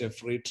aiming at a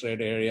free trade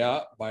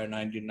area by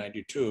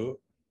 1992,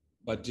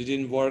 but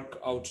didn't work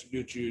out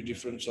due to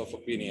difference of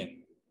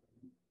opinion.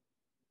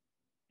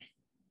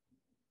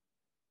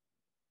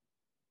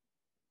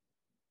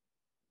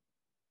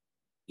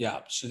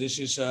 Yeah, so this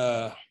is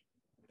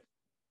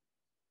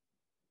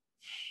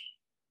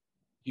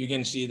you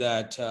can see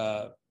that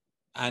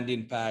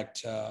Andean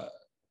Pact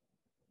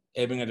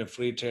aiming at a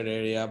free trade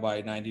area by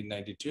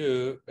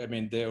 1992. I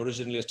mean, they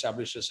originally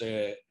established as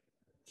a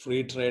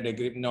free trade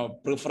agreement, no,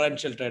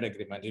 preferential trade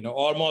agreement. You know,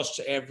 almost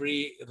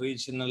every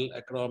regional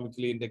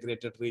economically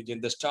integrated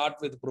region, they start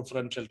with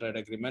preferential trade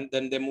agreement,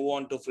 then they move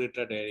on to free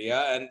trade area,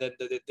 and then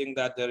they think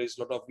that there is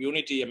a lot of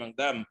unity among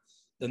them.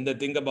 Then they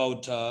think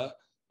about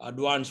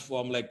advanced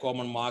form like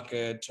common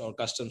market or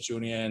customs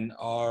union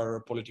or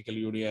political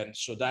union.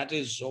 So that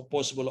is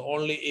possible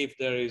only if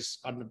there is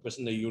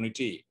 100%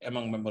 unity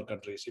among member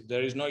countries. If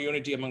there is no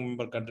unity among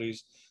member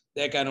countries,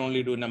 they can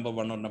only do number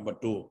one or number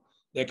two.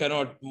 They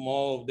cannot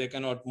move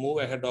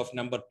ahead of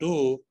number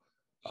two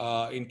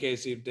in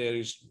case if there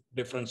is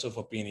difference of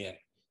opinion.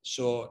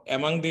 So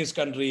among these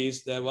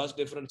countries, there was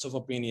difference of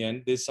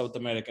opinion, these South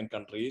American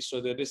countries.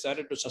 So they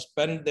decided to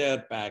suspend their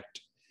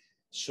pact.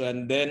 So,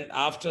 and then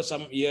after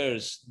some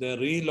years, they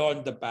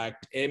relaunched the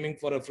pact aiming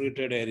for a free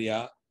trade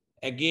area.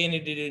 Again,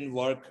 it didn't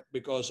work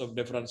because of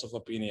difference of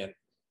opinion.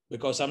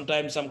 Because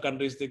sometimes some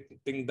countries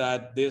think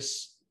that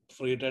this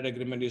free trade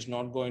agreement is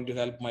not going to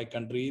help my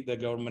country. The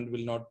government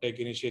will not take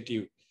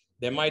initiative.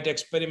 They might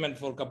experiment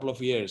for a couple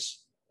of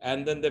years.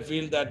 And then they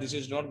feel that this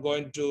is not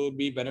going to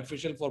be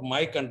beneficial for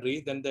my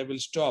country. Then they will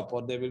stop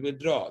or they will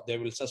withdraw. They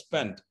will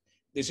suspend.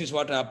 This is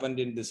what happened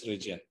in this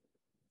region.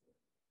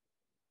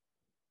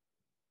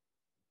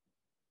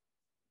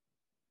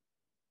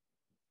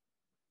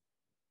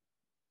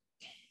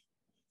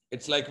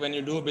 It's like when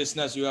you do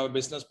business, you have a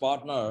business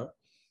partner.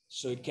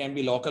 So it can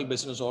be local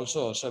business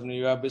also. So when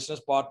you have a business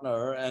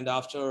partner and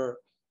after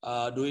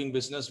doing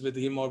business with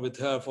him or with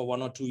her for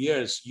 1 or 2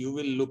 years, you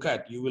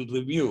will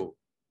review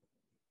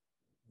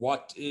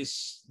what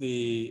is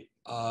the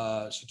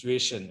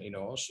situation, you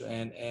know, so,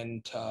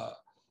 and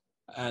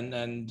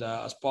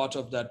as part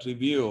of that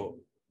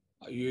review,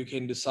 you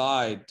can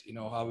decide, you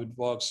know, how it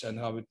works and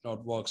how it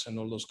not works and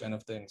all those kind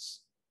of things.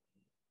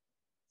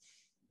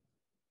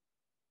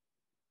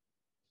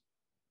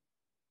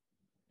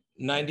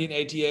 In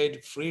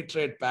 1988 Free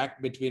Trade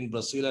Pact between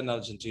Brazil and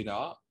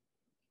Argentina.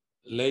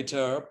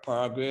 Later,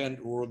 Paraguay and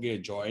Uruguay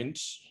joined.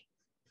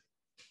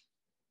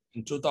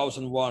 In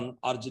 2001,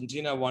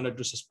 Argentina wanted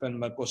to suspend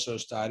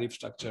Mercosur's tariff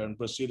structure and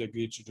Brazil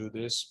agreed to do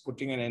this,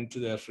 putting an end to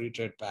their free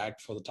trade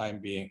pact for the time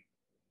being.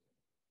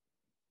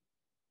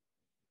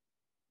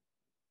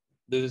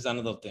 This is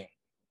another thing.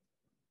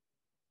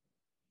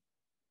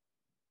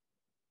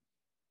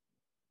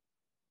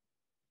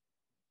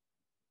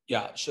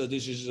 Yeah, so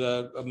this is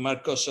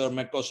Mercosur.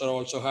 Mercosur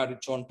also had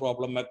its own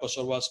problem.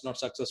 Mercosur was not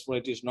successful.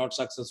 It is not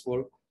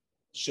successful.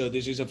 So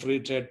this is a free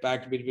trade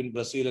pact between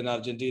Brazil and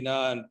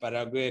Argentina, and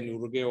Paraguay and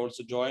Uruguay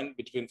also joined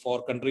between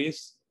 4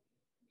 countries.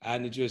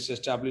 And it was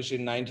established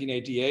in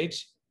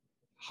 1988.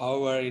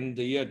 However, in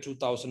the year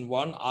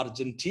 2001,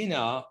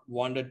 Argentina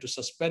wanted to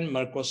suspend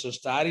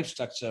Mercosur's tariff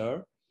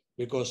structure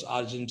because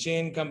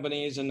Argentine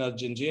companies and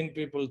Argentine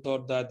people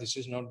thought that this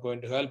is not going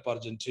to help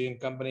Argentine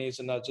companies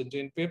and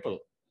Argentine people.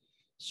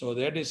 So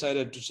they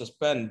decided to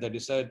suspend, they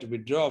decided to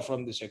withdraw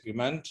from this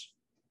agreement.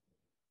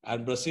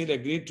 And Brazil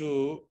agreed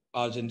to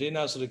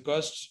Argentina's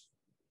request,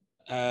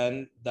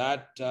 and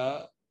that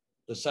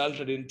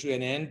resulted into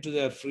an end to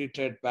their free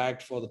trade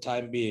pact for the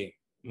time being,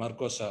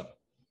 Mercosur.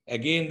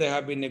 Again, there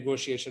have been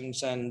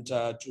negotiations and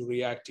to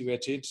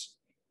reactivate it,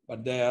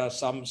 but there are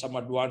some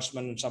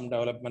advancement and some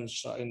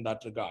developments in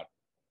that regard.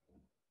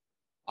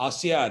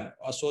 ASEAN,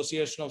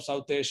 Association of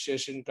Southeast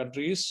Asian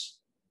Countries.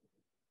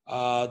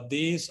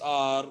 These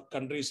are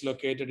countries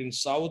located in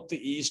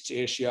Southeast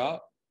Asia.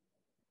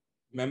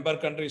 Member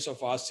countries of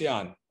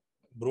ASEAN: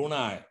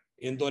 Brunei,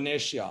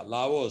 Indonesia,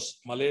 Laos,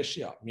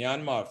 Malaysia,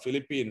 Myanmar,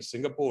 Philippines,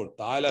 Singapore,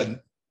 Thailand,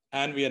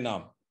 and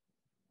Vietnam.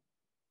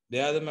 They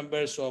are the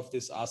members of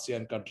these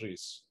ASEAN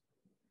countries.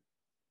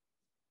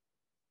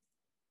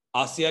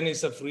 ASEAN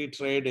is a free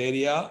trade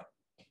area,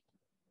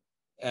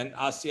 and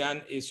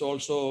ASEAN is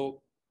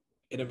also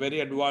in a very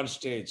advanced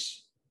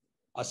stage.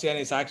 ASEAN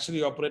is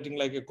actually operating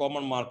like a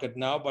common market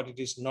now, but it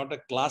is not a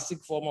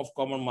classic form of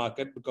common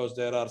market because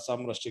there are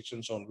some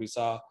restrictions on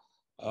visa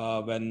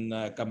when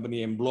a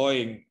company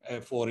employing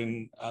a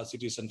foreign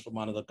citizen from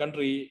another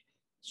country.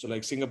 So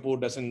like Singapore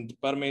doesn't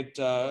permit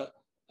to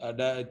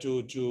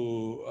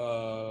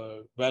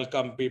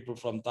welcome people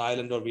from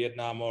Thailand or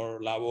Vietnam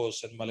or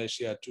Laos and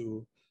Malaysia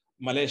to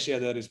Malaysia.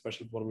 There is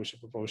special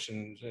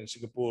provision in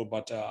Singapore,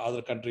 but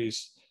other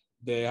countries,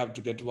 they have to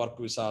get work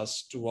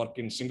visas to work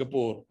in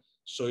Singapore.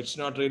 So it's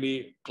not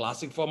really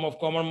classic form of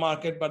common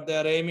market, but they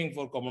are aiming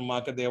for common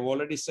market. They have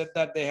already said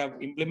that they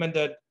have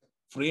implemented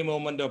free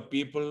movement of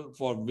people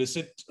for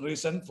visit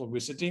reason, for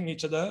visiting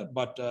each other,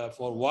 but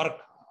for work,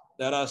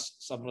 there are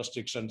some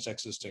restrictions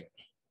existing.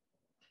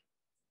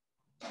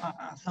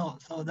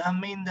 So that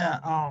means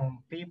that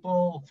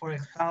people, for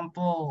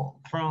example,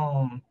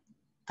 from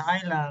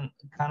Thailand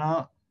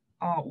cannot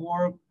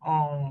work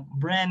on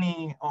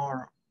Brenny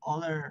or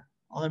other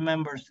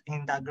members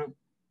in that group.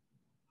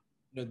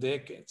 No, they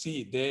can,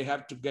 see, they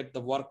have to get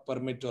the work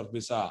permit or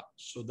visa.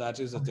 So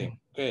that is the thing.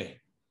 Okay.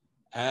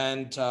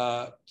 And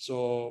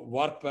so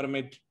work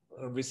permit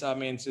or visa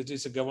means it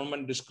is a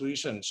government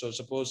discretion. So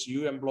suppose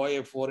you employ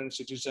a foreign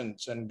citizen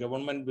and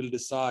government will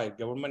decide,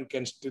 government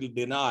can still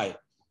deny,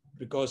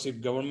 because if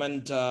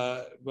government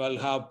will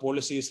have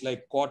policies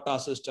like quota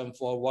system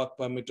for work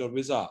permit or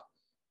visa,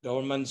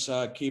 governments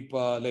keep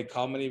like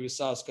how many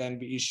visas can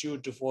be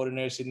issued to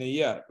foreigners in a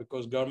year,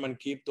 because government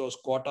keep those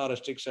quota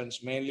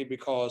restrictions mainly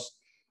because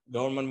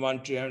government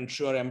want to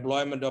ensure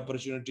employment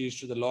opportunities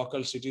to the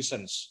local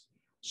citizens.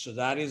 So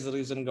that is the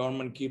reason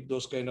government keep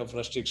those kind of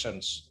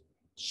restrictions.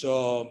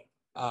 So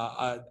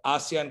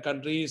ASEAN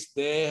countries,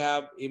 they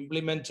have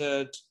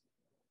implemented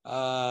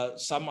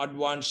some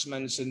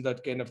advancements in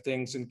that kind of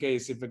things in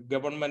case if a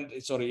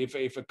government, sorry,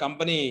 if a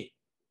company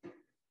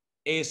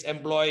is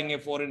employing a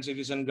foreign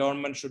citizen,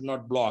 government should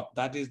not block.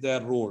 That is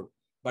their rule,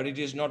 but it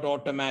is not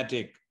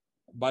automatic.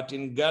 But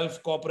in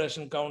Gulf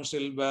Cooperation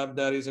Council, where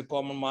there is a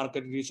common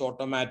market, it is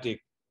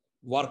automatic.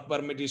 Work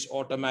permit is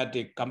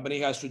automatic. Company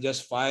has to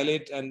just file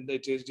it and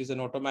it is an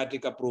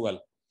automatic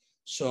approval.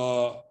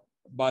 So,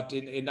 but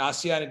in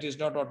ASEAN, it is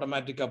not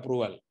automatic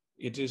approval.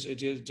 It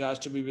has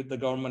to be with the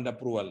government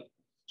approval.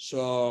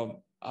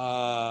 So,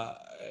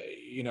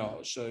 you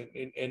know, so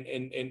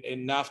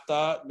in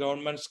NAFTA,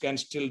 governments can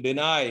still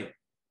deny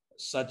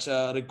such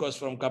a request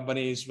from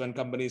companies when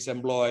companies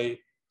employ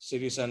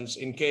citizens,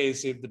 in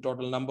case if the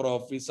total number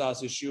of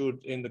visas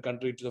issued in the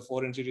country to the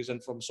foreign citizen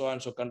from so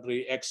and so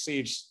country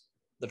exceeds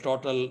the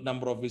total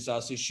number of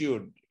visas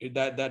issued.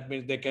 That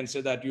means they can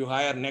say that you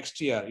hire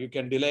next year, you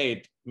can delay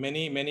it.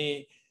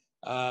 Many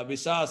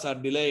visas are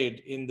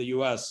delayed in the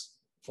US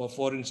for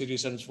foreign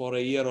citizens for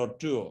a year or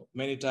two.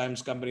 Many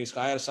times companies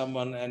hire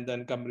someone and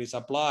then companies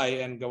apply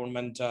and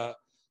government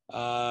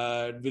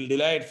will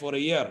delay it for a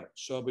year.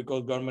 So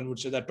because government would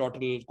say that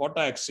total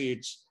quota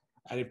exceeds,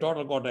 and if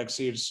total quota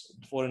exceeds,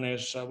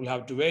 foreigners will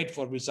have to wait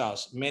for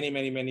visas.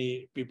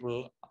 Many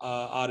people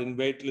are in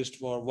wait list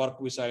for work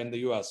visa in the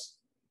US,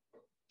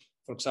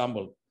 for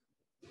example.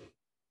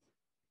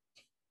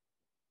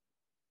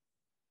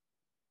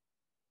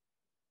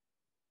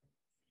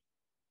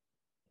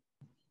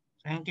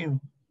 Thank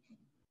you.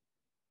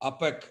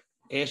 APEC,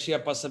 Asia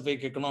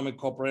Pacific Economic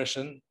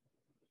Cooperation,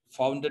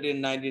 founded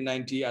in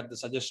 1990 at the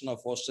suggestion of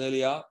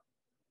Australia.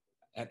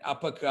 And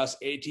APEC has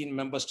 18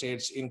 member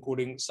states,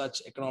 including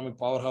such economic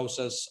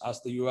powerhouses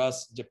as the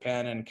US,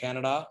 Japan, and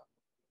Canada.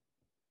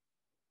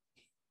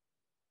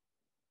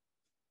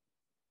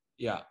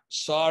 Yeah,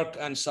 SAARC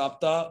and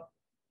SAPTA.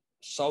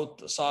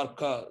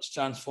 SAARC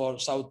stands for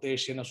South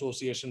Asian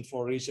Association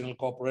for Regional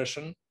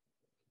Cooperation.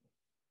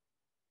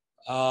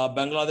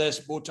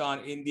 Bangladesh,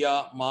 Bhutan,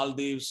 India,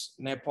 Maldives,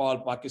 Nepal,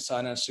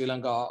 Pakistan, and Sri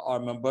Lanka are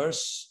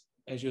members,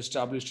 as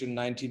established in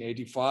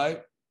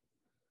 1985.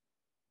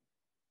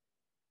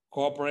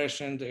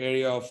 Cooperation in the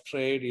area of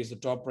trade is the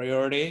top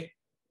priority.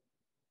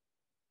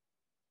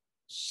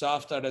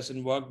 SAFTA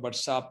doesn't work, but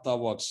SAPTA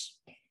works.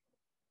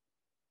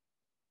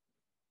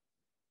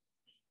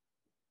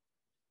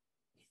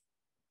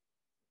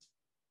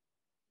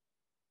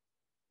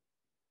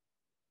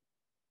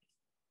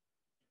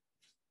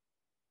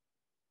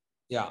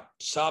 Yeah,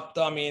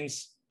 SAPTA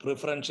means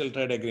preferential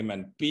trade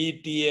agreement.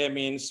 PTA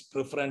means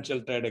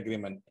preferential trade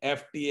agreement.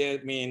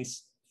 FTA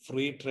means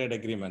free trade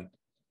agreement.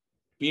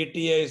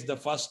 PTA is the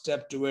first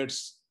step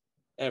towards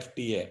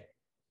FTA.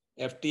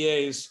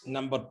 FTA is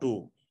number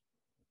 2,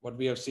 what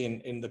we have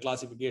seen in the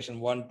classification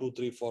 1, 2,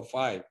 3, 4,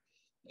 5.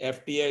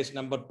 FTA is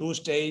number 2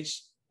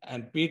 stage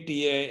and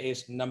PTA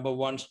is number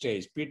 1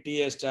 stage.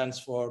 PTA stands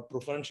for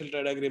preferential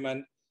trade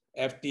agreement.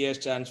 FTA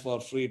stands for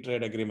free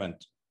trade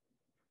agreement.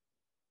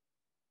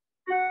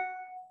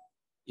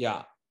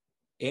 Yeah.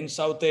 In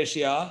South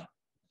Asia,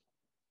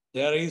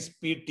 there is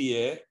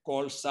PTA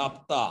called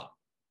SAPTA.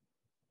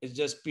 It's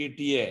just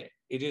PTA.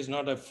 It is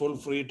not a full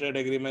free trade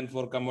agreement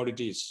for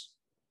commodities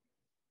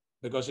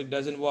because it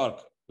doesn't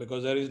work,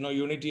 because there is no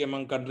unity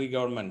among country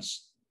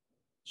governments.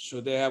 So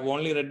they have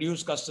only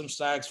reduced customs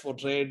tax for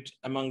trade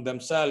among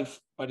themselves,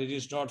 but it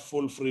is not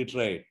full free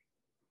trade.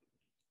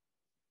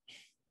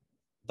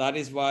 That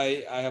is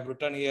why I have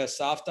written here,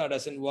 SAFTA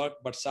doesn't work,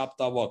 but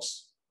SAPTA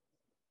works.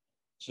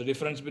 So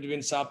difference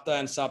between SAPTA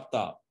and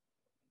SAPTA.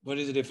 What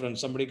is the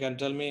difference? Somebody can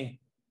tell me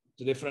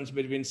the difference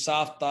between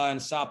SAFTA and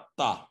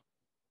SAPTA.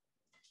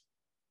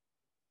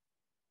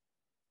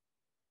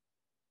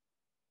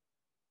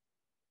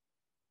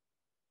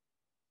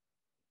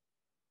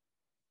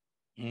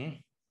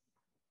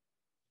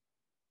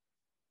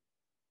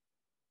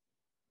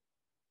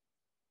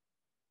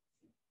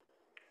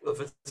 If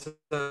it's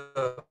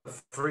a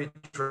free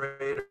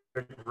trade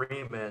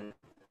agreement,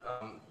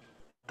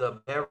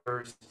 the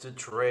barriers to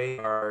trade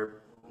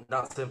are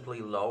not simply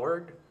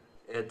lowered,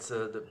 it's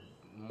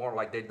more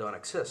like they don't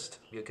exist.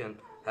 You can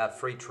have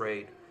free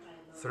trade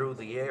through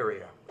the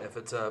area. If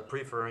it's a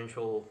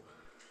preferential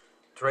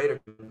trade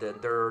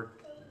agreement,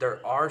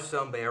 there are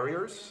some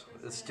barriers,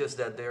 it's just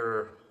that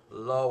they're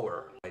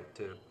lower, right,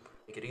 to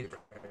make it easier.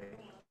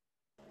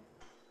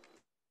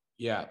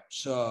 Yeah,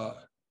 so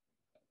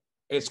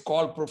it's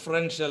called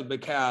preferential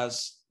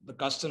because the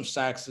customs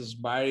taxes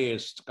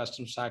barriers,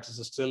 customs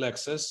taxes still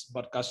exist,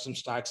 but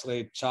customs tax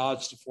rate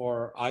charged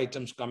for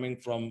items coming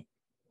from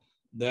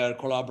their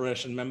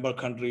collaboration member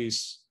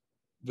countries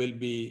will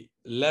be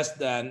less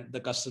than the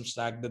customs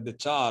tax that they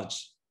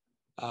charge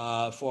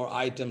for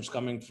items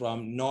coming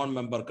from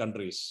non-member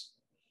countries.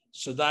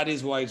 So that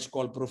is why it's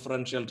called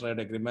preferential trade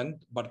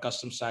agreement, but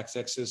customs tax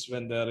exists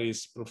when there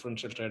is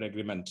preferential trade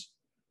agreement.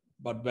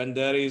 But when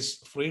there is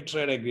free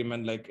trade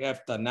agreement like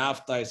EFTA,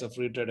 NAFTA is a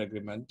free trade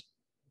agreement.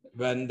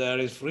 When there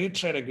is free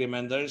trade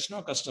agreement, there is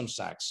no customs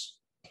tax.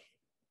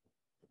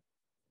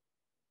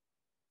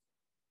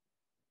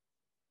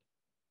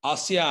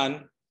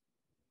 ASEAN,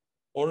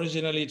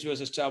 originally it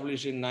was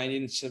established in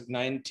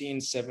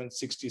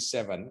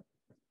 1967.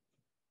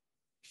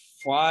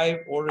 5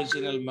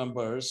 original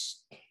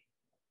members.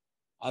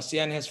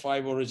 ASEAN has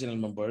 5 original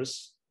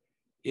members: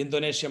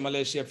 Indonesia,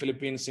 Malaysia,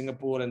 Philippines,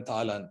 Singapore, and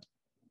Thailand.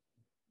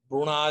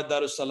 Brunei,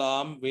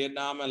 Darussalam,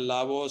 Vietnam, and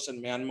Laos,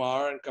 and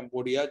Myanmar and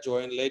Cambodia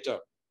joined later.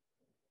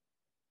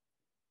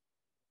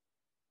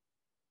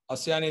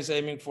 ASEAN is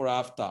aiming for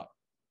AFTA.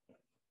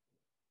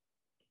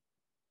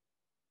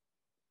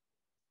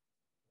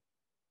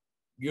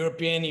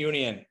 European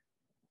Union.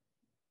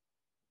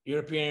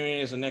 European Union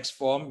is the next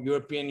form.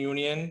 European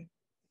Union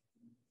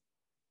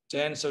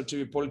tends out to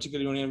be a political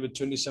union with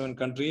 27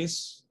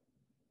 countries.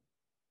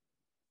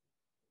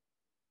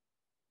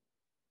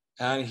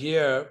 And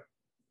here,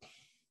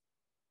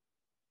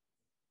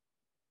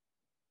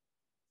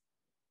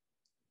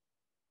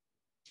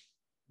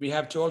 we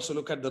have to also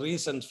look at the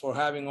reasons for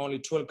having only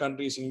 12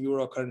 countries in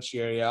Euro currency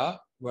area,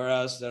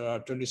 whereas there are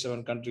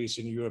 27 countries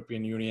in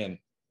European Union.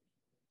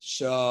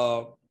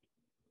 So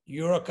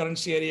Euro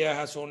currency area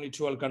has only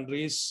 12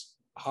 countries.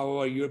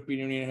 However, European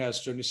Union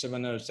has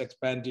 27, it's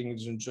expanding,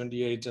 it's in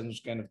 28 and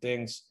those kind of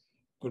things.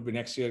 Could be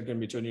next year, it can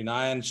be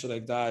 29, so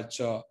like that.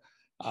 So,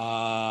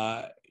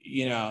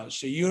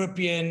 so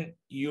European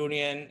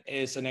Union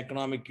is an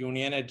economic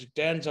union. It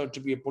turns out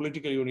to be a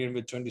political union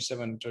with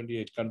 27,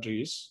 28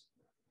 countries.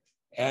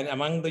 And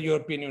among the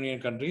European Union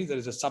countries, there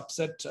is a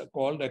subset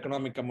called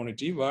economic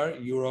community where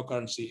Euro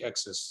currency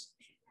exists.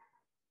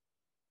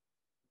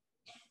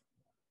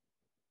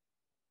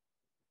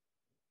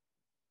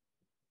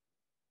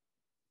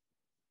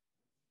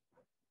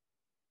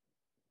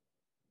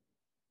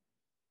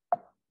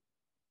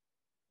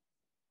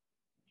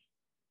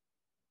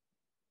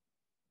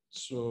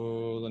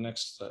 So the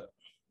next,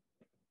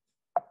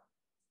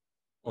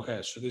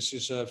 okay, so this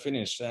is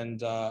finished.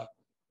 And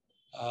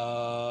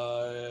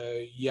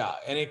yeah,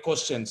 any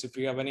questions? If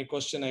you have any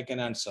question, I can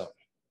answer.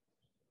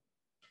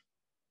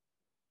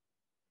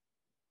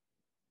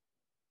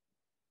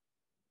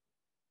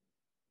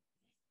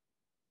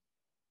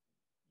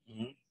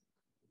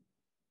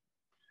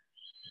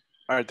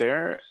 Are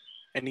there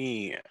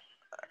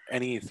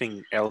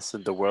anything else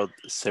in the world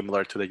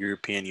similar to the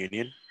European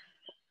Union?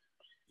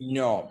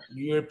 No,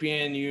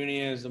 European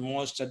Union is the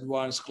most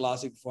advanced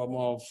classic form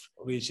of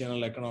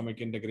regional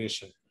economic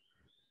integration.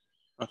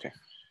 Okay.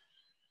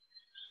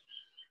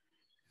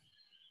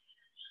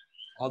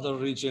 Other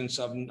regions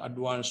have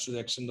advanced to the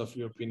extent of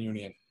European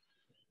Union.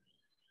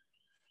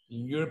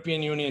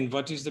 European Union,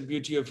 what is the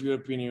beauty of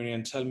European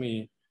Union? Tell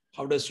me,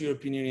 how does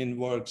European Union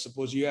work?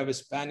 Suppose you have a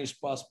Spanish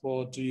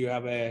passport, you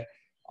have a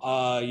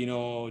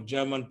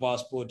German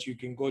passport, you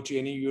can go to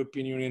any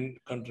European Union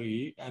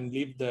country and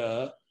live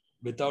there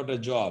without a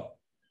job.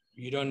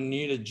 You don't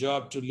need a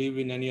job to live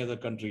in any other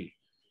country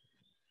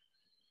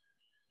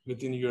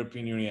within the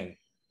European Union.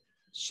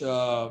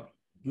 So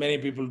many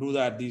people do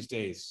that these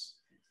days.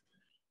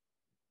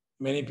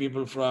 Many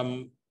people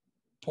from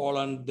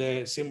Poland,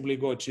 they simply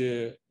go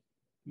to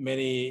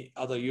many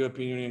other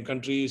European Union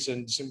countries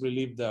and simply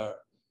live there.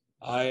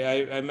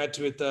 I met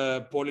with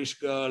a Polish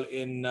girl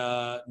in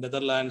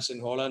Netherlands, in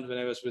Holland, when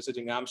I was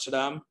visiting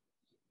Amsterdam.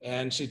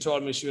 And she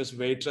told me she was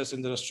waitress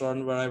in the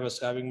restaurant where I was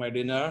having my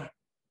dinner.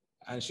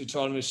 And she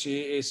told me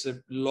she is a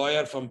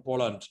lawyer from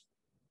Poland,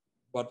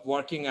 but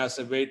working as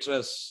a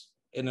waitress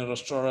in a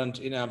restaurant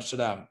in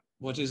Amsterdam.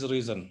 What is the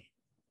reason?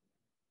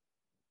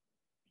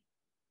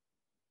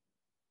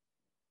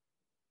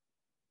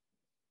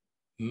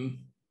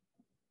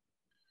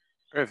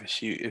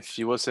 If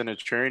she was an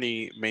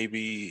attorney,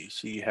 maybe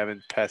she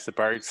haven't passed the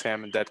bar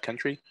exam in that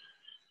country.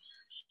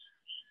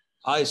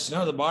 I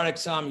know the bar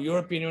exam.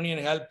 European Union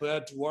help her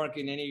to work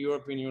in any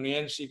European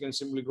Union. She can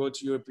simply go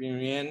to European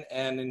Union,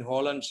 and in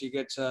Holland she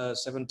gets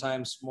 7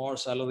 times more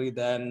salary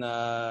than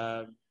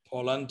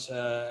Poland.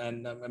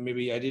 And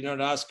maybe I did not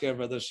ask her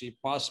whether she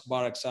passed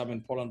bar exam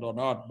in Poland or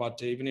not.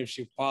 But even if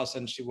she passed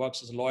and she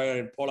works as a lawyer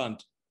in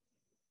Poland,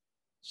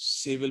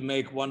 she will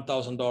make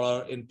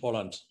 $1,000 in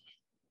Poland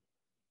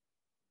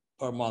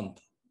per month.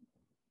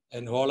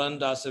 In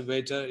Holland, as a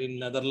waiter, in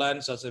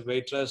Netherlands, as a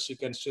waitress, you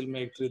can still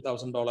make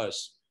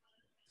 $3,000.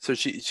 So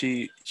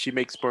she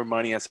makes more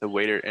money as a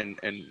waiter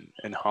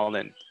in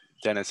Holland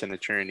than as an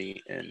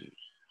attorney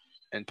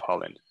in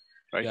Poland,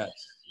 right?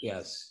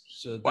 Yes.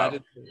 So wow.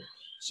 That is,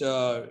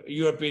 so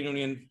European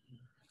Union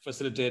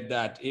facilitate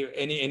that.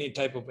 Any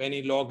type of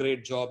any law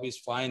grade job is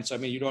fine. So I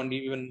mean, you don't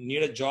even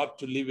need a job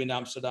to live in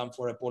Amsterdam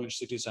for a Polish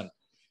citizen.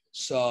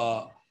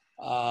 So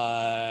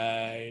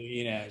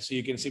so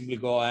you can simply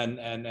go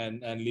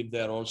and live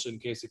there also, in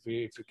case if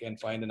you can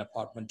find an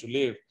apartment to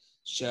live.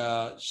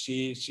 So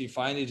she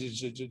finds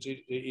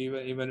it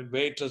even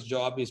waitress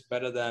job is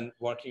better than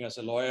working as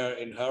a lawyer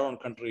in her own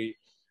country.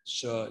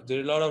 So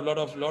there are a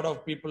lot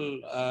of people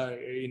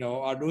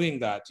are doing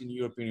that in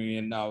European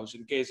Union now. So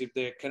in case if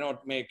they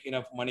cannot make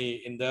enough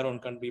money in their own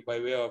country by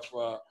way of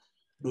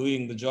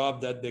doing the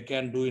job that they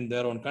can do in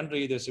their own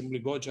country, they simply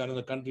go to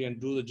another country and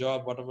do the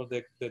job, whatever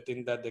they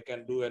think that they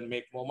can do, and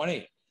make more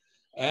money.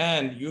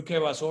 And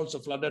UK was also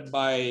flooded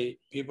by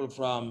people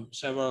from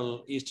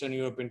several Eastern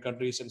European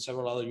countries and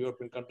several other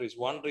European countries.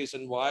 One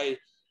reason why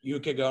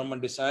UK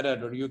government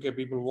decided, or UK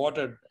people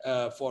voted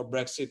for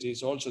Brexit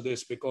is also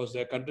this, because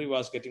their country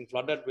was getting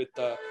flooded with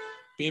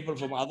people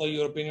from other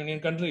European Union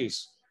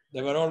countries.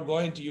 They were all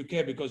going to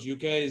UK because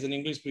UK is an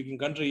English-speaking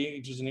country.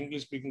 It was an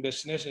English-speaking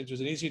destination. It was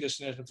an easy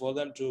destination for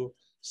them to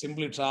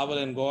simply travel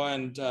and go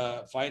and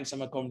find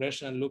some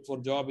accommodation and look for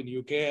a job in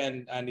UK.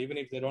 And even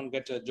if they don't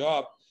get a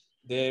job,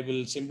 they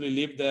will simply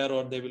live there,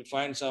 or they will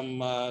find some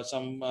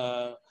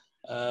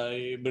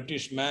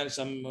British man,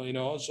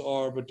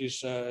 or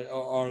British,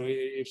 or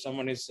if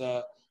someone is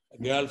a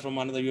girl from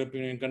another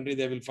European country,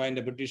 they will find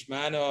a British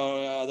man,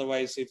 or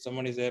otherwise, if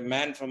someone is a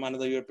man from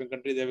another European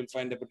country, they will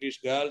find a British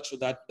girl. So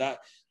that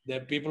the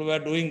people were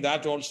doing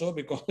that also,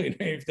 because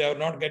if they are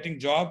not getting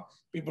job,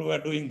 people were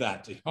doing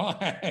that.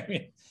 I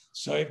mean,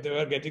 so if they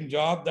were getting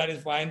job, that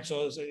is fine.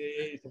 So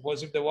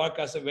suppose if they work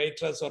as a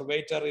waitress or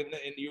waiter in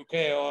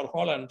UK or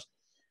Holland,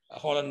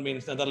 Holland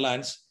means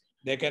Netherlands,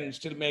 they can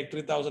still make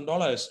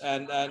 $3,000,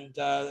 and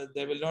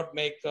they will not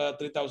make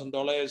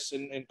 $3,000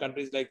 in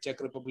countries like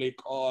Czech Republic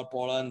or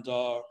Poland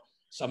or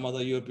some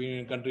other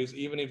European countries,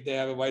 even if they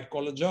have a white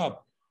collar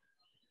job.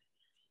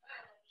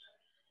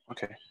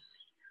 Okay.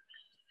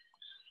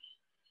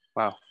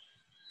 Wow.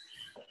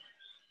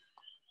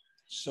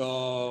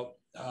 So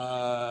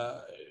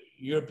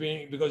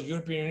because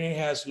European Union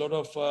has a lot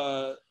of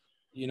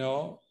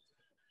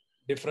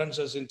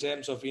differences in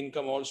terms of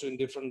income also in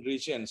different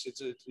regions.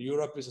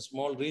 Europe is a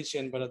small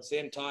region, but at the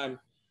same time,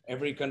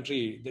 every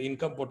country, the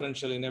income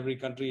potential in every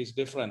country is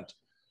different.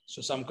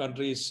 So some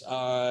countries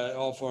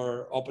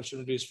offer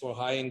opportunities for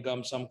high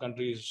income. Some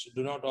countries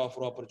do not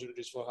offer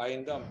opportunities for high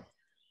income.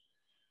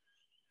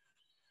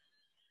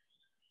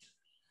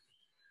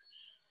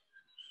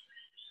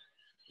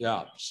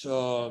 Yeah,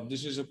 so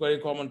this is a very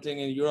common thing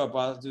in Europe.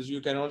 As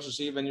you can also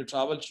see when you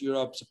travel to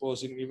Europe,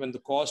 supposing even the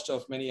cost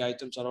of many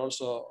items are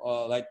also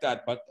like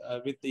that. But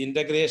with the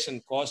integration,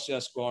 cost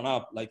has gone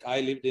up. Like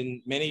I lived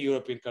in many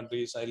European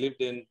countries. I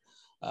lived in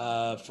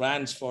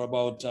France for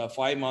about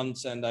 5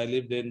 months, and I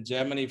lived in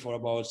Germany for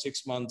about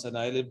 6 months, and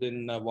I lived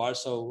in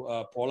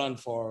Warsaw,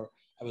 Poland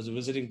I was a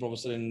visiting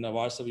professor in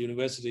Warsaw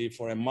University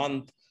for a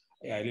month.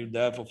 Yeah, I lived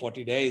there for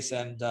 40 days,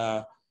 and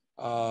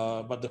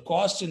but the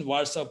cost in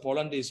Warsaw,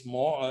 Poland is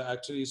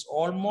actually is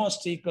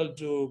almost equal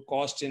to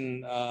cost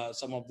in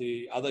some of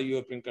the other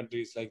European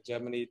countries like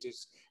Germany. It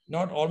is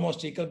not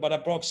almost equal, but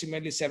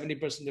approximately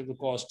 70% of the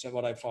cost,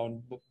 what I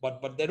found.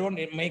 But they don't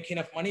make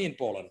enough money in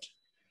Poland.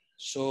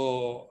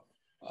 So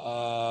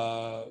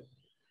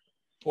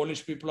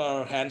Polish people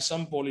are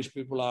handsome, Polish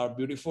people are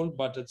beautiful,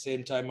 but at the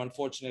same time,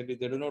 unfortunately,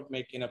 they do not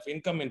make enough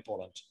income in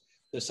Poland.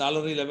 The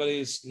salary level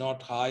is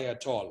not high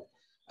at all.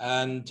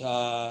 And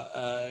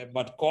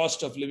but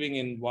cost of living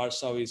in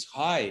Warsaw is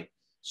high.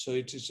 So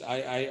it is.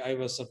 I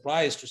was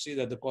surprised to see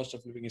that the cost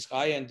of living is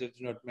high and they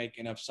do not make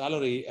enough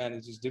salary, and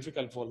it is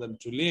difficult for them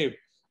to live.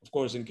 Of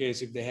course, in case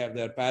if they have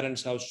their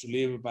parents' house to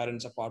live,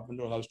 parents'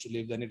 apartment or house to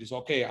live, then it is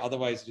okay.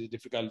 Otherwise, it is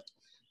difficult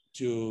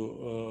to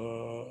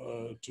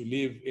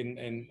live in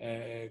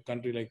a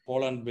country like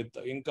Poland with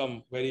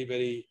income,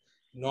 very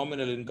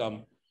nominal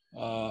income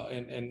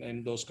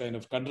in those kind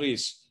of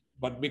countries.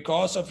 But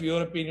because of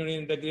European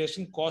Union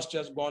integration, cost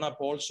has gone up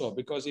also,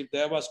 because if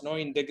there was no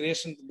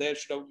integration, there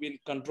should have been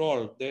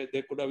control.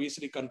 They could have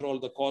easily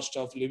controlled the cost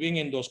of living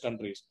in those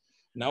countries.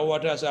 Now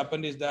what has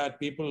happened is that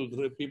people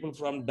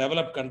from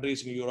developed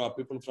countries in Europe,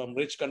 people from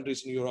rich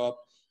countries in Europe,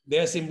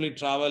 they simply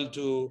travel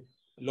to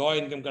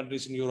low-income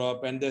countries in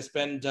Europe and they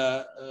spend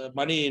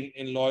money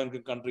in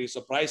low-income countries.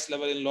 So price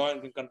level in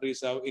low-income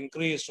countries have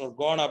increased or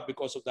gone up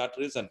because of that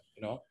reason,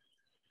 you know.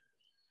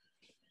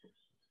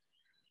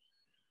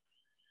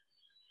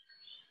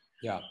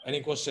 Yeah, any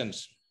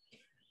questions?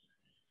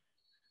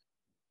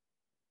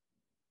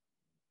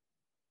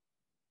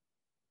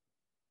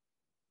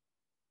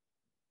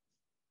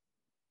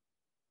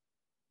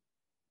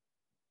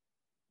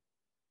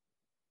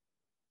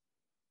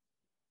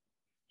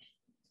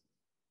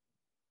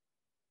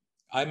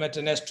 I met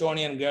an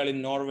Estonian girl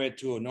in Norway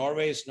too.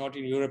 Norway is not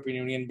in European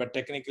Union, but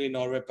technically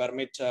Norway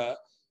permits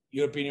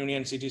European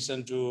Union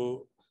citizen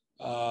to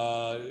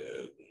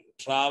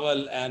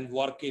travel and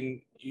work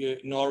in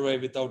Norway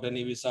without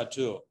any visa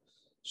too.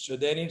 So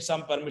they need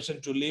some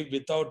permission to live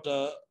without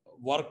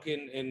work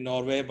in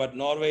Norway, but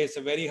Norway is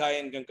a very high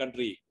income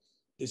country.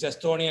 This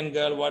Estonian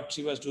girl, what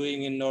she was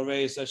doing in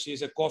Norway is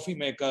she's a coffee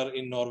maker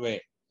in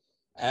Norway.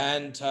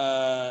 And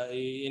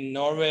in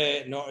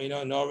Norway,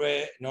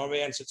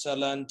 Norway and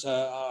Switzerland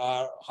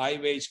are high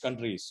wage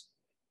countries.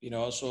 You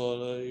know,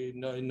 so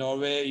in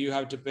Norway you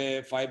have to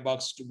pay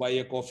 $5 to buy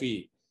a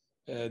coffee.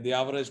 The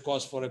average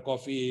cost for a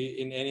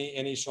coffee in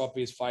any shop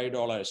is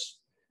 $5,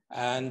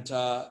 and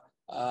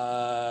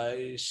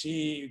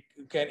she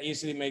can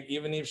easily make,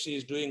 even if she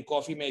is doing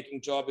coffee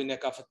making job in a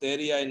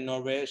cafeteria in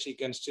Norway, she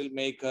can still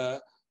make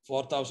 $4,000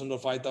 or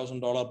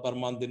 $5,000 per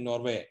month in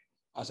Norway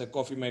as a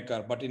coffee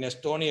maker. But in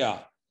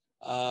Estonia,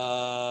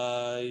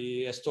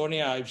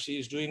 if she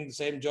is doing the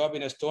same job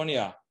in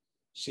Estonia,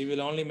 she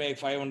will only make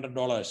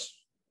 $500.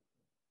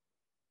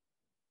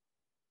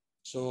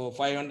 So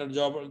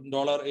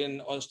 $500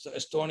 in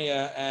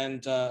Estonia,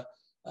 and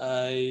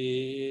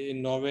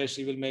in Norway,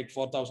 she will make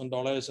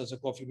 $4,000 as a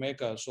coffee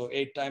maker. So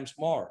 8 times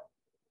more.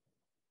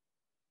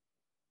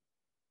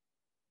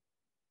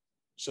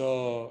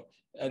 So,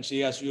 and she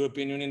has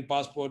European Union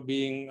passport,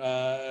 being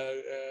a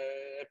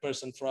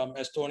person from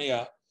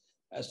Estonia.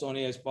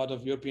 Estonia is part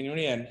of European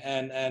Union,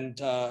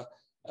 and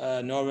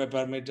Norway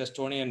permit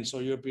Estonian, so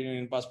European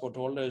Union passport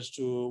holders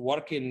to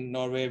work in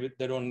Norway.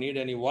 They don't need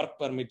any work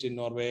permit in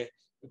Norway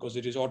because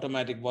it is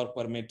automatic work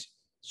permit.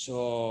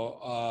 So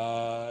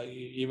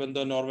even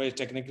though Norway is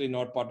technically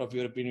not part of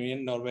European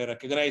Union, Norway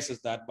recognizes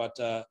that, but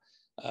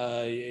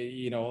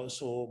you know,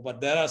 so,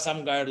 but there are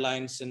some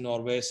guidelines in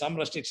Norway. Some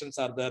restrictions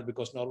are there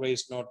because Norway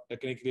is not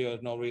technically, or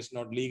Norway is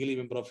not legally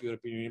member of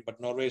European Union, but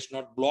Norway is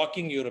not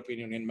blocking European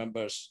Union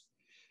members.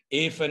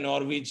 If a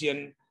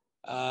Norwegian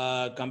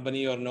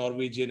company or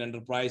Norwegian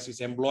enterprise is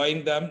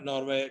employing them,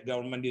 Norway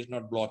government is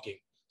not blocking.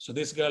 So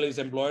this girl is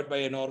employed by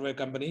a Norway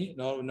company,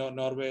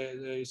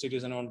 Norway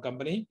citizen-owned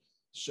company.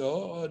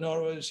 So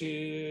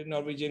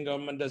Norwegian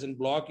government doesn't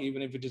block,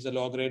 even if it is a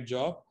low-grade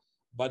job.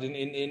 But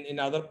in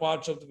other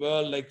parts of the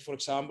world, like for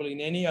example,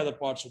 in any other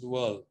parts of the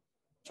world,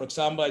 for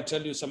example, I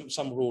tell you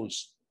some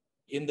rules.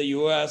 In the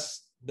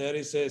US, there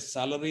is a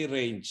salary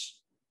range.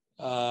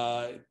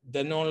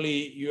 Then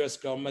only US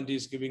government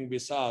is giving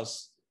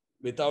visas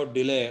without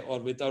delay or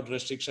without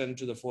restriction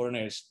to the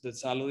foreigners. The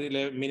salary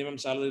minimum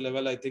salary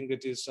level, I think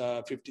it is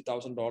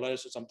 $50,000 or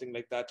something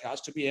like that,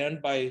 has to be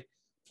earned by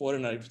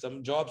foreigner. If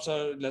some jobs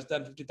are less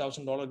than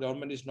 $50,000,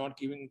 government is not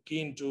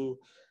keen to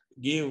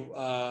give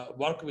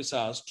work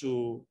visas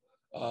to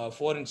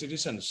foreign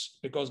citizens,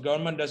 because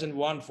government doesn't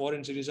want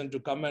foreign citizen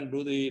to come and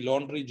do the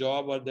laundry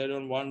job, or they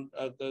don't want,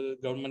 the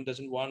government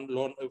doesn't want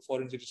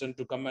foreign citizen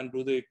to come and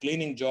do the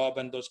cleaning job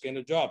and those kind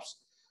of jobs.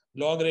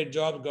 Low-grade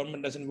jobs,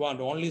 government doesn't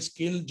want. Only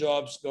skilled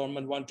jobs,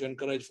 government want to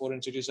encourage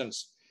foreign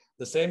citizens.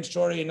 The same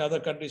story in other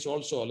countries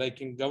also,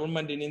 like in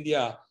government in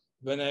India,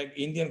 when an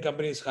Indian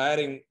company is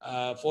hiring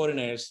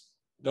foreigners,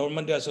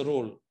 government has a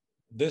rule.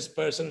 This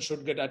person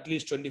should get at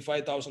least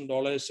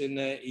 $25,000 in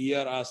a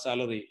year as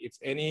salary. If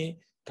any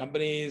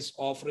company is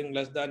offering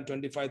less than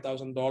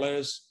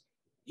 $25,000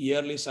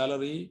 yearly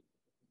salary,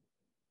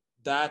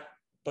 that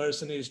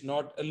person is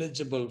not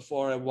eligible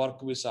for a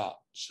work visa.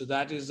 So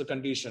that is the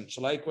condition.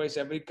 So likewise,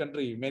 every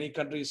country, many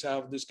countries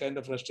have this kind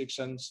of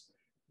restrictions.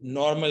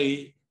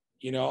 normally,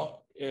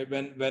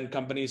 when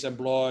companies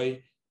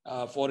employ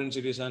foreign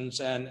citizens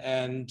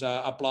and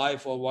apply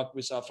for work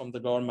visa from the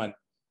government.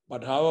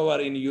 But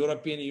however, in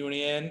European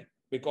Union,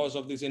 because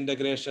of this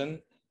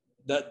integration,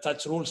 that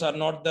such rules are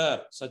not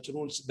there. Such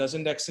rules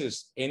doesn't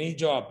exist. Any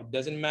job, it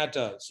doesn't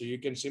matter. So you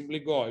can simply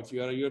go if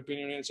you are a European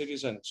Union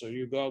citizen. So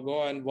you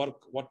go and work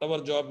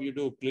whatever job you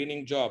do,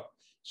 cleaning job,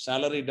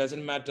 salary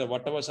doesn't matter.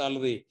 Whatever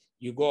salary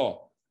you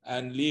go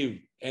and live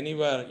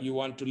anywhere you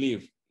want to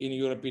live in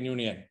European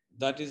Union.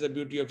 That is the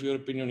beauty of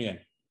European Union.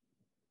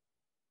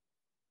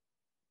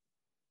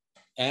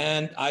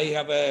 And I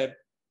have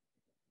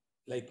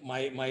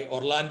my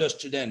Orlando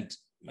student,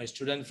 my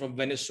student from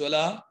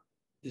Venezuela,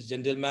 this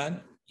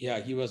gentleman. Yeah,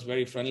 he was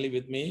very friendly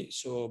with me.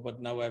 So, but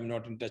now I'm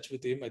not in touch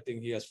with him. I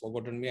think he has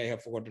forgotten me. I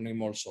have forgotten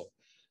him also.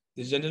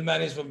 This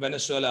gentleman is from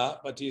Venezuela,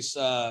 but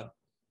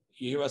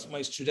he was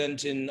my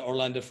student in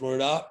Orlando,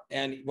 Florida.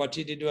 And what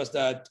he did was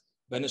that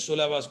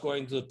Venezuela was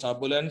going through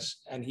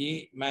turbulence, and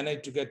he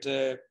managed to get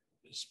a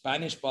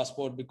Spanish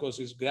passport because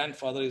his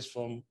grandfather is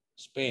from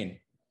Spain.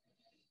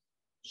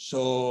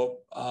 So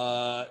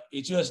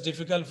it was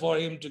difficult for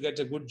him to get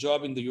a good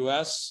job in the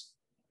US,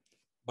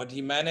 but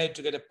he managed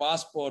to get a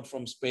passport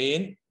from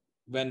Spain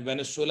when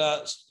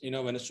Venezuela,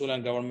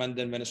 Venezuelan government,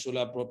 then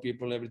Venezuela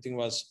people, everything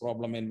was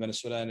problem in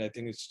Venezuela, and I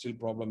think it's still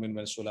problem in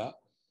Venezuela.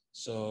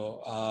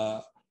 So,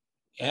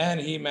 and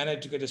he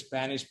managed to get a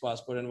Spanish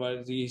passport,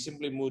 and he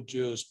simply moved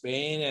to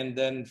Spain, and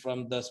then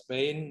from the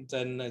Spain,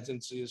 then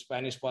since his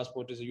Spanish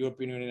passport is a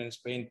European Union and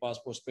Spain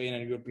passport, Spain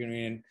and European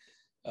Union.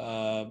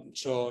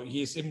 So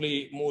he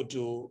simply moved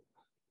to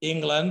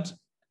England,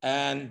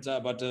 and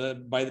but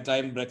by the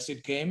time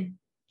Brexit came,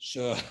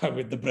 so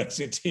with the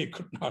Brexit he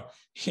could not,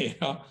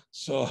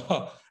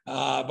 So,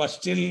 but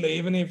still,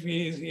 even if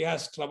he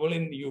has trouble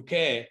in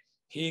UK,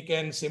 he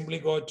can simply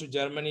go to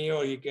Germany,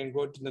 or he can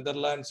go to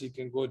Netherlands. He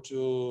can go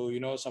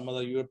to some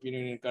other European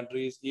Union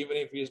countries. Even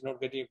if he is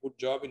not getting a good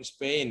job in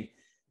Spain,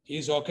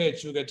 he's okay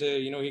to get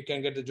he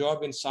can get a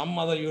job in some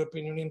other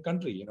European Union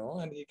country,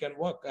 and he can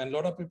work. And a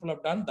lot of people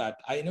have done that.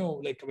 I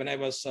know, like when I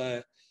was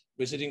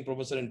visiting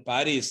professor in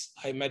Paris,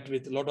 I met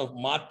with a lot of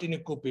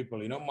Martinique people,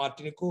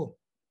 Martinique.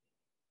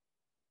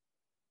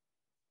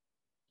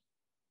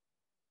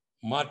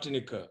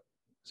 Martinique,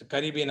 it's a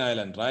Caribbean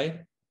island,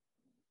 right?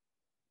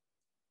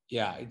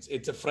 Yeah,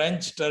 it's a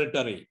French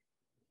territory.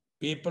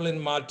 People in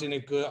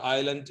Martinique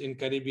island in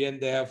Caribbean,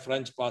 they have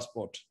French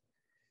passport.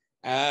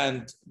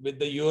 And with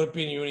the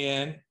European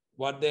Union,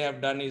 what they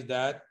have done is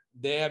that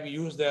they have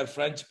used their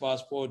French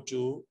passport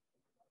to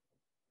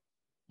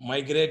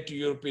migrate to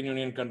European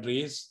Union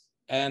countries,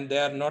 and they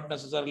are not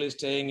necessarily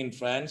staying in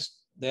France.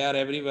 They are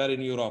everywhere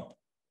in Europe.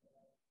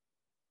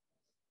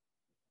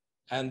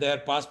 And their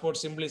passport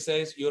simply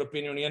says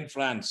European Union,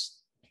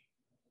 France.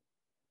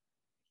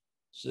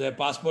 So their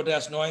passport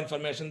has no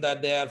information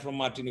that they are from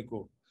Martinique.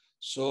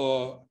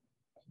 So,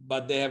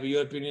 but they have a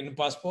European Union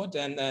passport,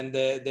 and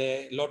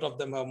a lot of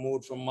them have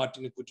moved from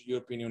Martinique to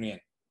European Union.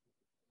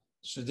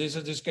 So this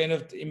is this kind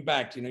of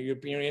impact,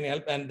 European Union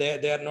help, and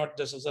they are not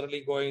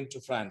necessarily going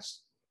to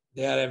France.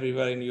 They are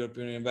everywhere in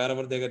European Union.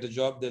 Wherever they get a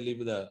job, they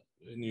live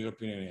in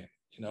European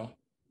Union,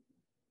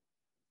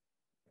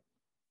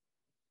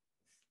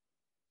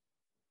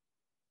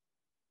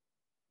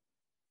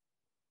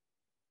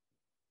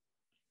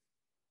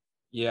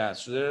 Yeah,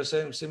 so there are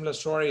some similar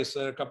stories.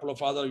 There are a couple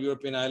of other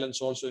European islands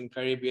also in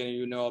Caribbean.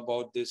 You know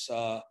about this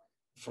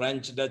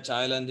French Dutch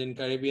island in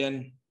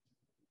Caribbean.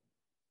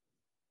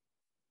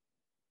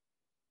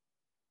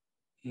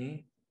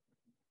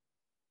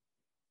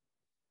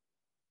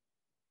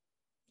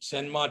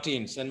 Saint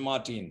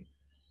Martin.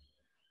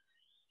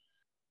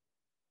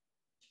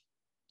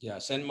 Yeah,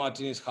 Saint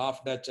Martin is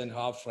half Dutch and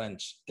half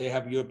French. They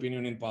have European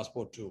Union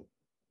passport too.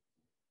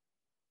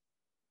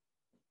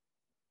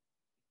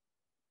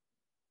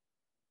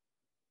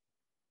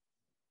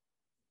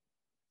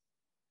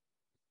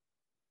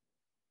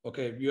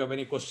 Okay, do you have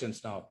any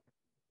questions now?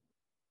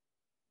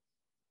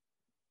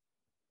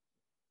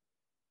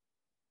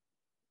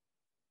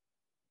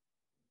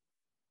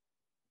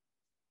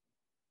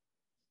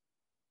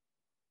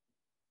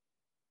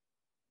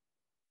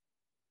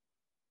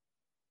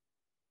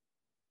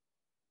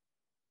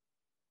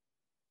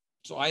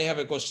 So I have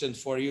a question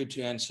for you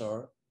to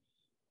answer.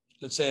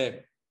 Let's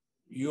say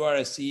you are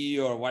a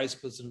CEO or vice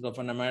president of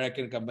an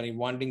American company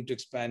wanting to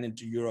expand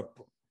into Europe,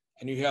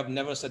 and you have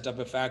never set up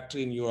a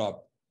factory in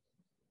Europe.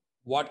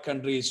 What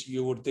countries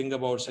you would think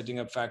about setting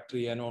up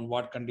factory, and on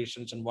what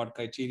conditions and what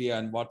criteria,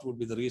 and what would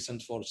be the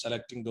reasons for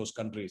selecting those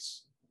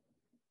countries?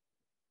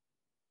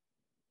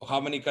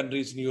 How many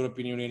countries in the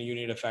European Union you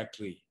need a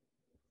factory?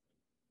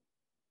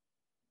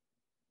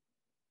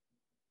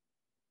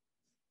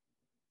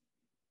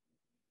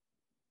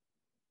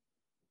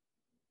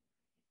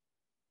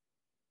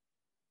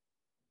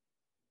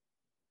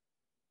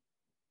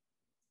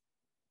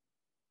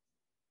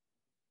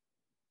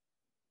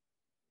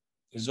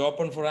 It's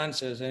open for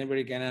answers.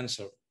 Anybody can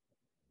answer.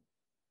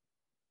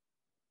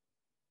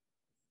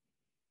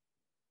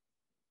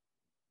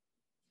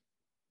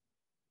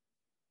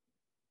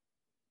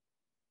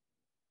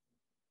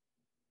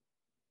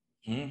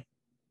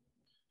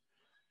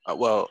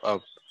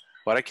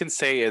 What I can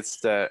say is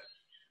that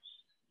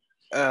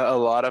a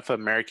lot of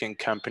American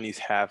companies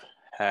have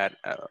had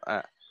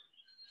a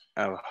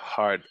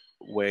hard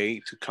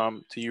way to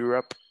come to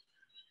Europe.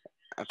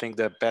 I think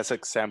the best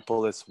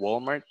example is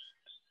Walmart.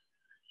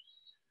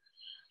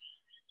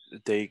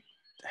 They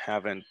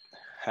haven't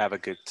have a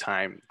good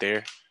time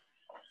there,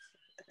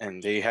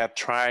 and they have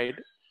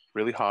tried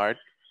really hard,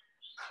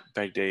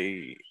 but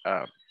they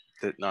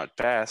did not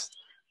pass.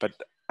 But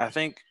I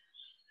think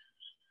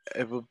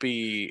it would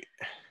be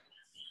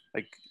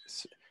like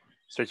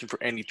searching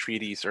for any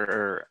treaties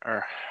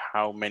or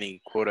how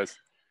many quotas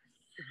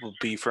will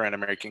be for an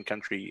American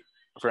country,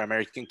 for an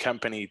American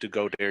company to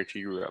go there to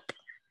Europe.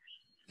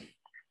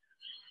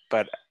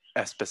 But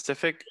a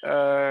specific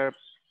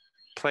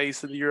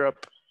place in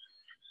Europe,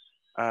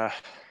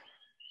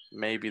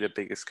 maybe the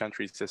biggest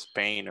countries is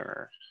Spain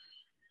or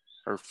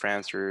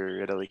France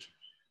or Italy.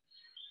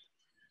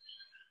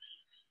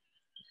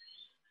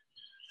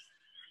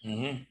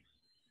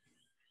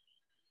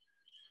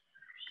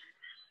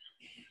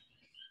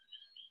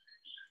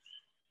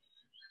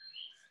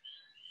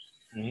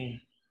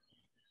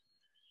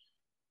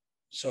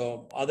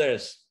 So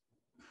others.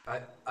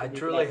 I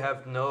truly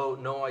have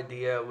no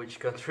idea which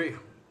country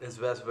is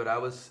best, but I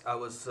was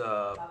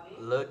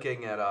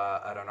looking at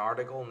an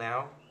article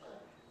now,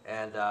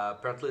 and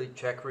apparently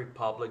Czech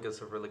Republic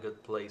is a really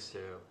good place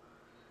to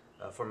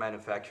for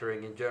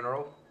manufacturing in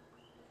general,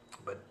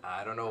 but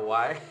I don't know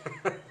why.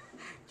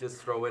 Just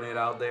throwing it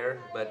out there,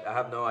 but I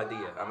have no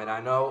idea. I mean,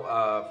 I know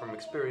from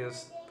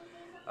experience,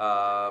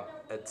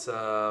 it's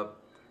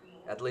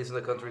at least in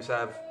the countries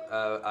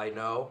I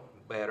know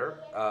better,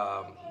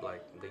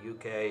 like the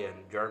UK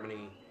and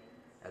Germany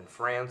and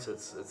France.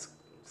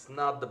 It's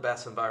not the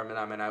best environment.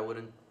 I mean, I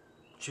wouldn't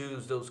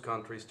choose those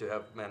countries to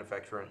have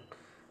manufacturing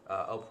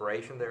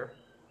operation there.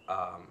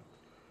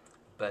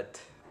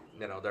 But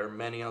you know, there are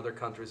many other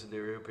countries in the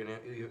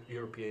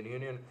European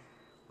Union,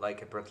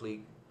 like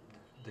apparently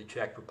the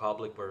Czech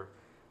Republic, where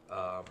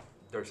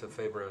there's a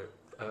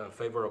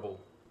favorable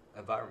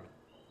environment.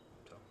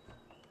 So.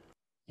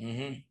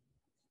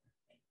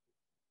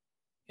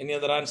 Any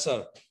other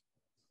answer?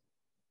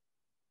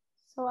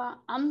 So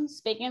I'm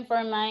speaking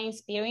from my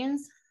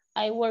experience.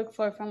 I work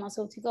for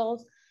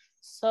pharmaceuticals,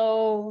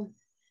 so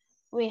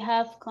we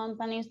have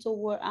companies to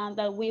work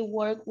that we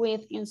work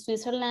with in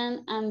Switzerland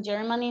and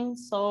Germany.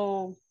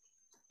 So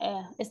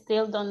I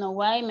still don't know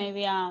why.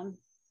 Maybe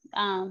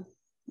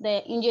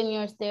the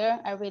engineers there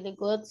are really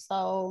good,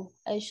 so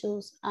I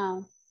choose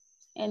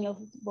any of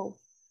both.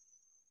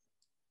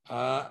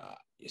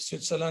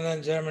 Switzerland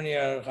and Germany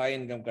are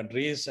high-income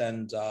countries,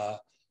 and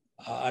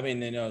I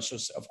mean, you know, so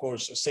of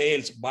course,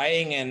 sales,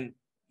 buying and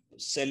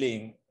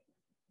selling,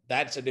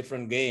 that's a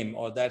different game,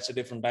 or that's a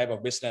different type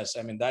of business.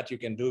 I mean, that you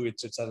can do with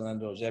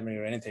Switzerland or Germany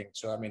or anything.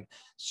 So, I mean,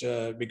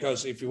 so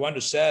because if you want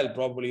to sell,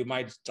 probably you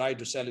might try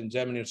to sell in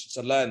Germany or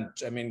Switzerland.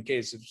 I mean, in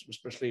case,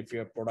 especially if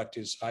your product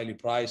is highly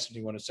priced and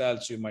you want to sell,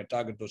 so you might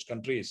target those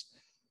countries.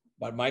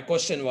 But my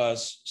question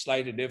was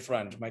slightly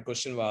different. My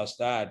question was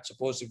that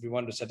suppose if you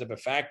want to set up a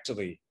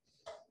factory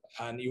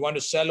and you want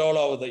to sell all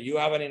over you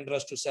have an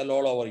interest to sell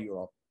all over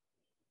Europe,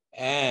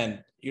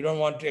 and you don't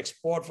want to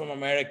export from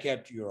America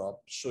to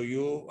Europe. So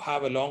you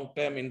have a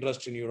long-term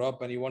interest in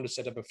Europe and you want to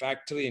set up a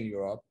factory in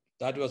Europe.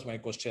 That was my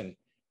question.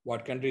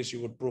 What countries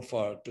you would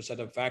prefer to set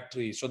up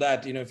factory, so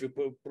that, you know, if you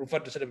prefer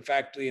to set up a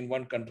factory in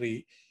one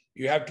country,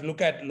 you have to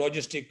look at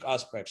logistic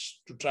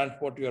aspects to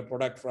transport your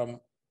product from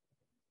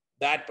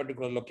that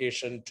particular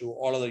location to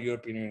all other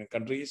European Union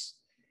countries.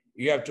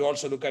 You have to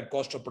also look at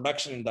cost of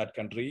production in that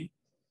country.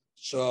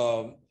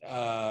 So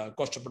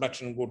cost of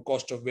production, good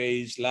cost of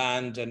wage,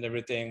 land and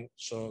everything.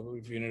 So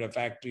if you need a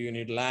factory, you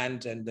need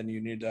land, and then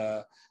you need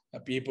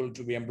people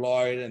to be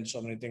employed and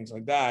so many things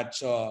like that.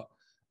 So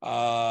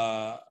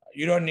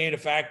you don't need a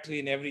factory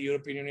in every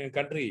European Union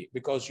country,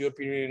 because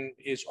European Union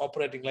is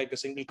operating like a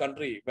single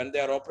country. When they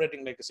are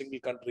operating like a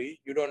single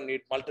country, you don't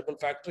need multiple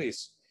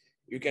factories.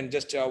 You can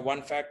just have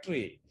one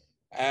factory,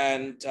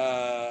 and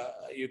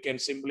you can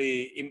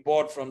simply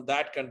import from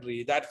that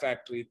country, that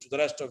factory, to the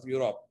rest of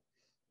Europe,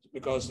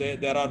 because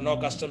there are no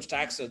customs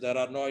taxes, there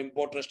are no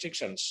import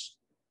restrictions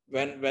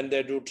when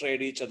they do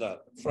trade each other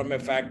from a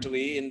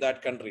factory in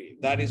that country.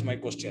 That is my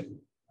question.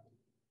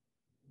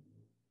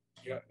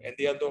 Yeah,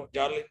 entiendo,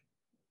 Charlie?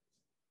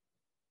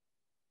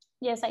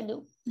 Yes, I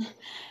do.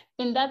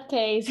 In that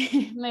case,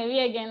 maybe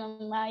again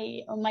on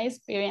my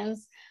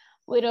experience,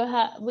 we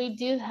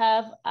do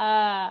have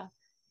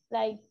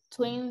like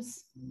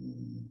twins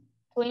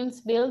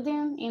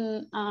building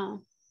in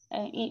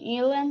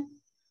England.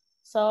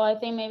 So I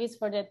think maybe it's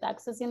for the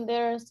taxes in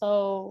there.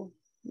 So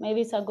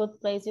maybe it's a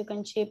good place you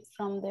can ship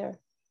from there.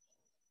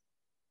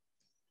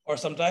 Or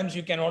sometimes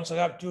you can also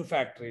have two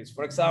factories.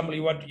 For example,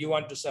 you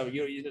want to sell.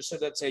 So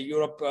let's say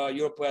Europe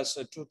has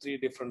 2-3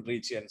 different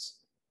regions.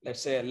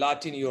 Let's say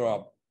Latin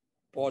Europe,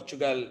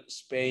 Portugal,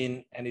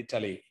 Spain, and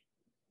Italy.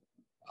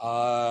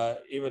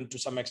 Even to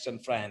some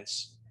extent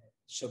France.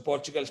 So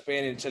Portugal,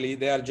 Spain, Italy,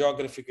 they are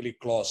geographically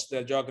close. They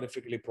are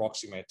geographically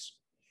proximate.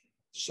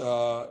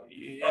 So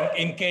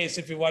in case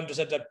if you want to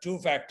set up 2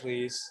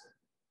 factories,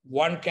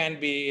 one can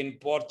be in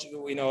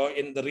Portugal,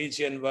 in the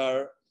region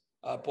where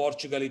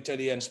Portugal,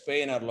 Italy, and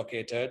Spain are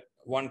located.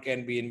 One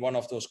can be in one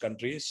of those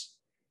countries.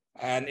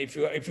 And if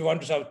you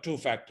want to have 2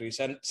 factories,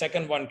 and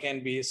second one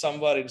can be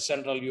somewhere in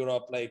Central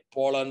Europe, like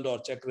Poland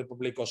or Czech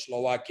Republic or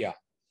Slovakia.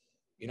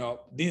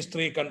 These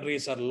 3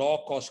 countries are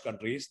low-cost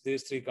countries.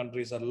 These 3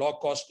 countries are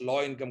low-cost,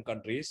 low-income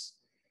countries.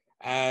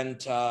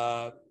 And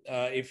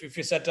if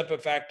you set up a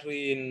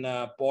factory in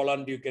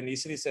Poland, you can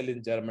easily sell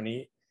in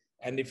Germany.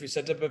 And if you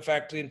set up a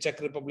factory in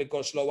Czech Republic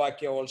or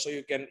Slovakia, also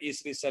you can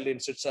easily sell in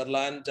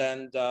Switzerland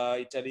and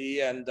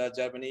Italy and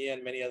Germany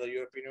and many other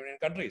European Union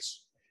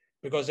countries,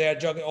 because they are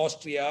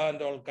Austria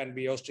and all can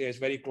be. Austria is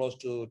very close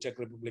to Czech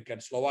Republic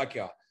and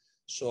Slovakia.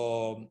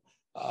 So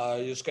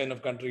those kind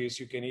of countries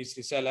you can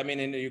easily sell. I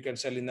mean, you can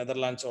sell in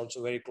Netherlands,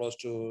 also very close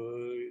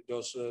to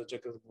those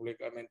Czech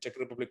Republic. I mean, Czech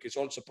Republic is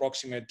also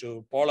proximate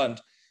to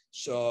Poland,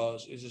 so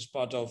it is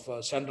part of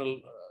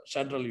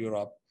Central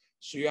Europe.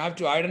 So you have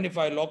to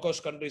identify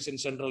low-cost countries in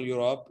Central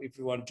Europe if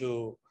you want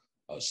to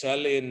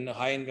sell in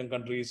high-income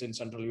countries in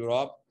Central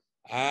Europe,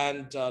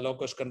 and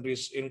low-cost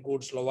countries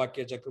include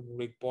Slovakia, Czech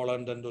Republic,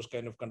 Poland, and those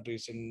kind of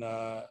countries in.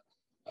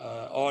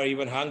 Or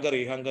even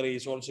Hungary. Hungary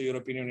is also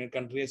European Union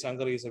country.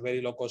 Hungary is a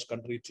very low-cost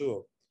country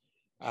too.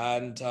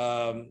 And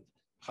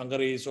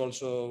Hungary is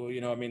also,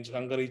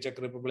 Hungary, Czech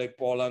Republic,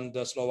 Poland,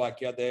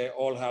 Slovakia, they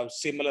all have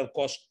similar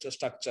cost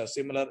structure,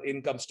 similar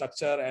income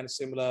structure, and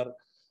similar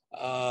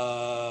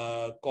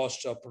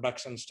cost of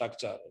production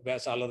structure, where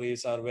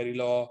salaries are very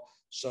low.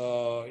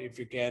 So if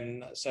you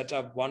can set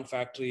up one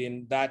factory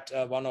in that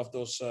one of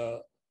those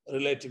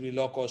relatively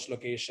low-cost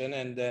location,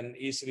 and then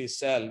easily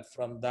sell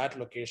from that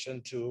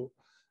location to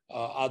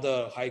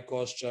other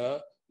high-cost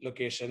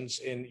locations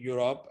in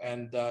Europe,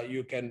 and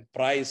you can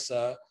price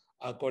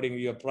according to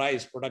your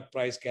price. Product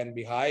price can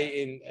be high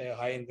in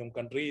high-income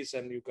countries,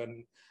 and you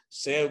can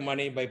save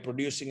money by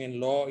producing in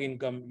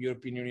low-income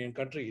European Union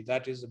country.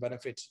 That is the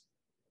benefit.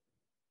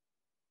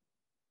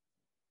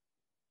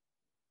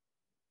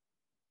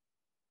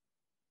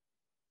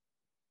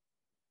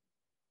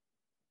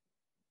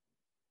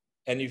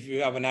 And if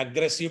you have an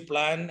aggressive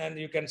plan, and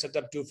you can set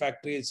up 2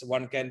 factories,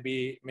 one can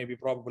be maybe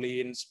probably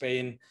in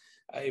Spain,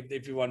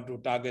 if you want to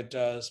target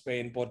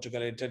Spain,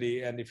 Portugal,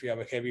 Italy, and if you have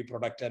a heavy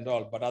product and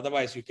all. But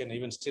otherwise, you can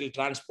even still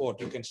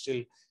transport. You can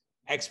still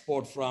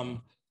export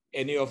from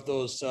any of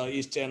those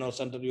Eastern or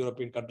Central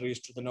European countries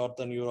to the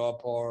Northern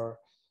Europe, or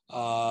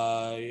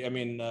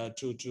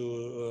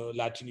to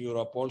Latin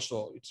Europe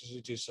also.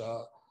 It is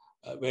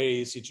very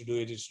easy to do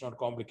it. It's not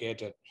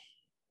complicated,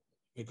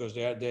 because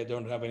they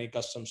don't have any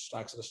customs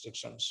tax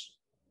restrictions.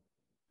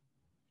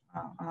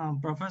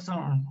 Professor,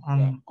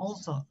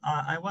 also,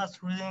 I was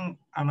reading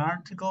an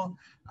article.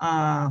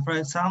 For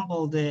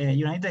example, the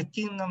United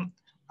Kingdom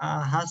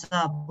has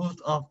a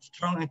boost of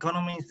strong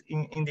economies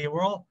in the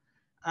world,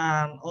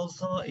 and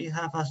also it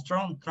has a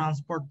strong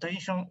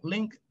transportation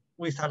link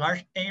with a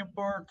large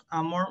airport,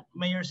 a more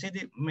major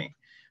city,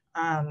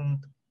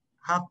 and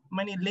have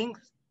many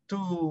links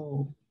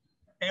to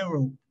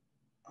Europe.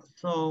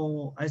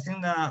 So I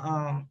think that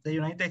the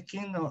United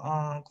Kingdom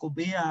could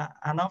be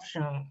an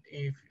option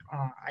if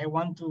I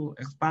want to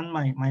expand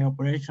my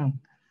operation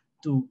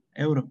to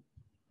Europe.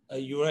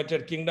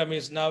 United Kingdom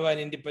is now an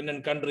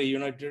independent country.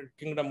 United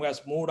Kingdom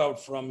has moved out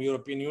from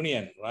European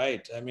Union,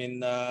 right? I mean,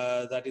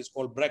 that is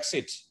called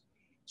Brexit.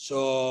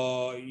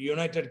 So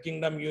United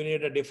Kingdom, you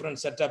need a different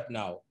setup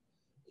now.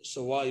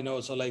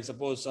 So, so like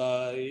suppose,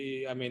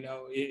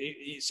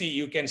 see,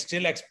 you can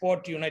still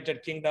export to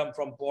United Kingdom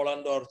from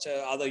Poland or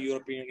other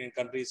European Union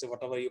countries,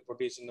 whatever you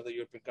produce in other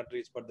European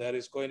countries, but there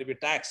is going to be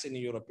tax in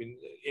Europe,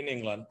 in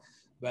England.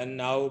 When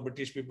now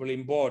British people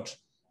import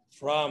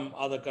from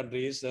other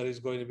countries, there is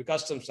going to be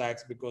customs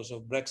tax because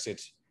of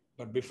Brexit.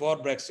 But before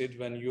Brexit,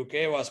 when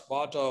UK was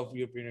part of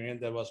European Union,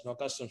 there was no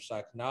customs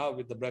tax. Now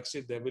with the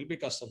Brexit, there will be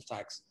customs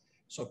tax.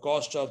 So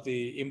cost of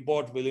the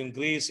import will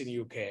increase in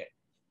UK.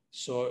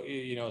 So,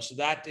 so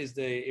that is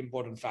the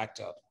important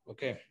factor,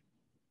 okay?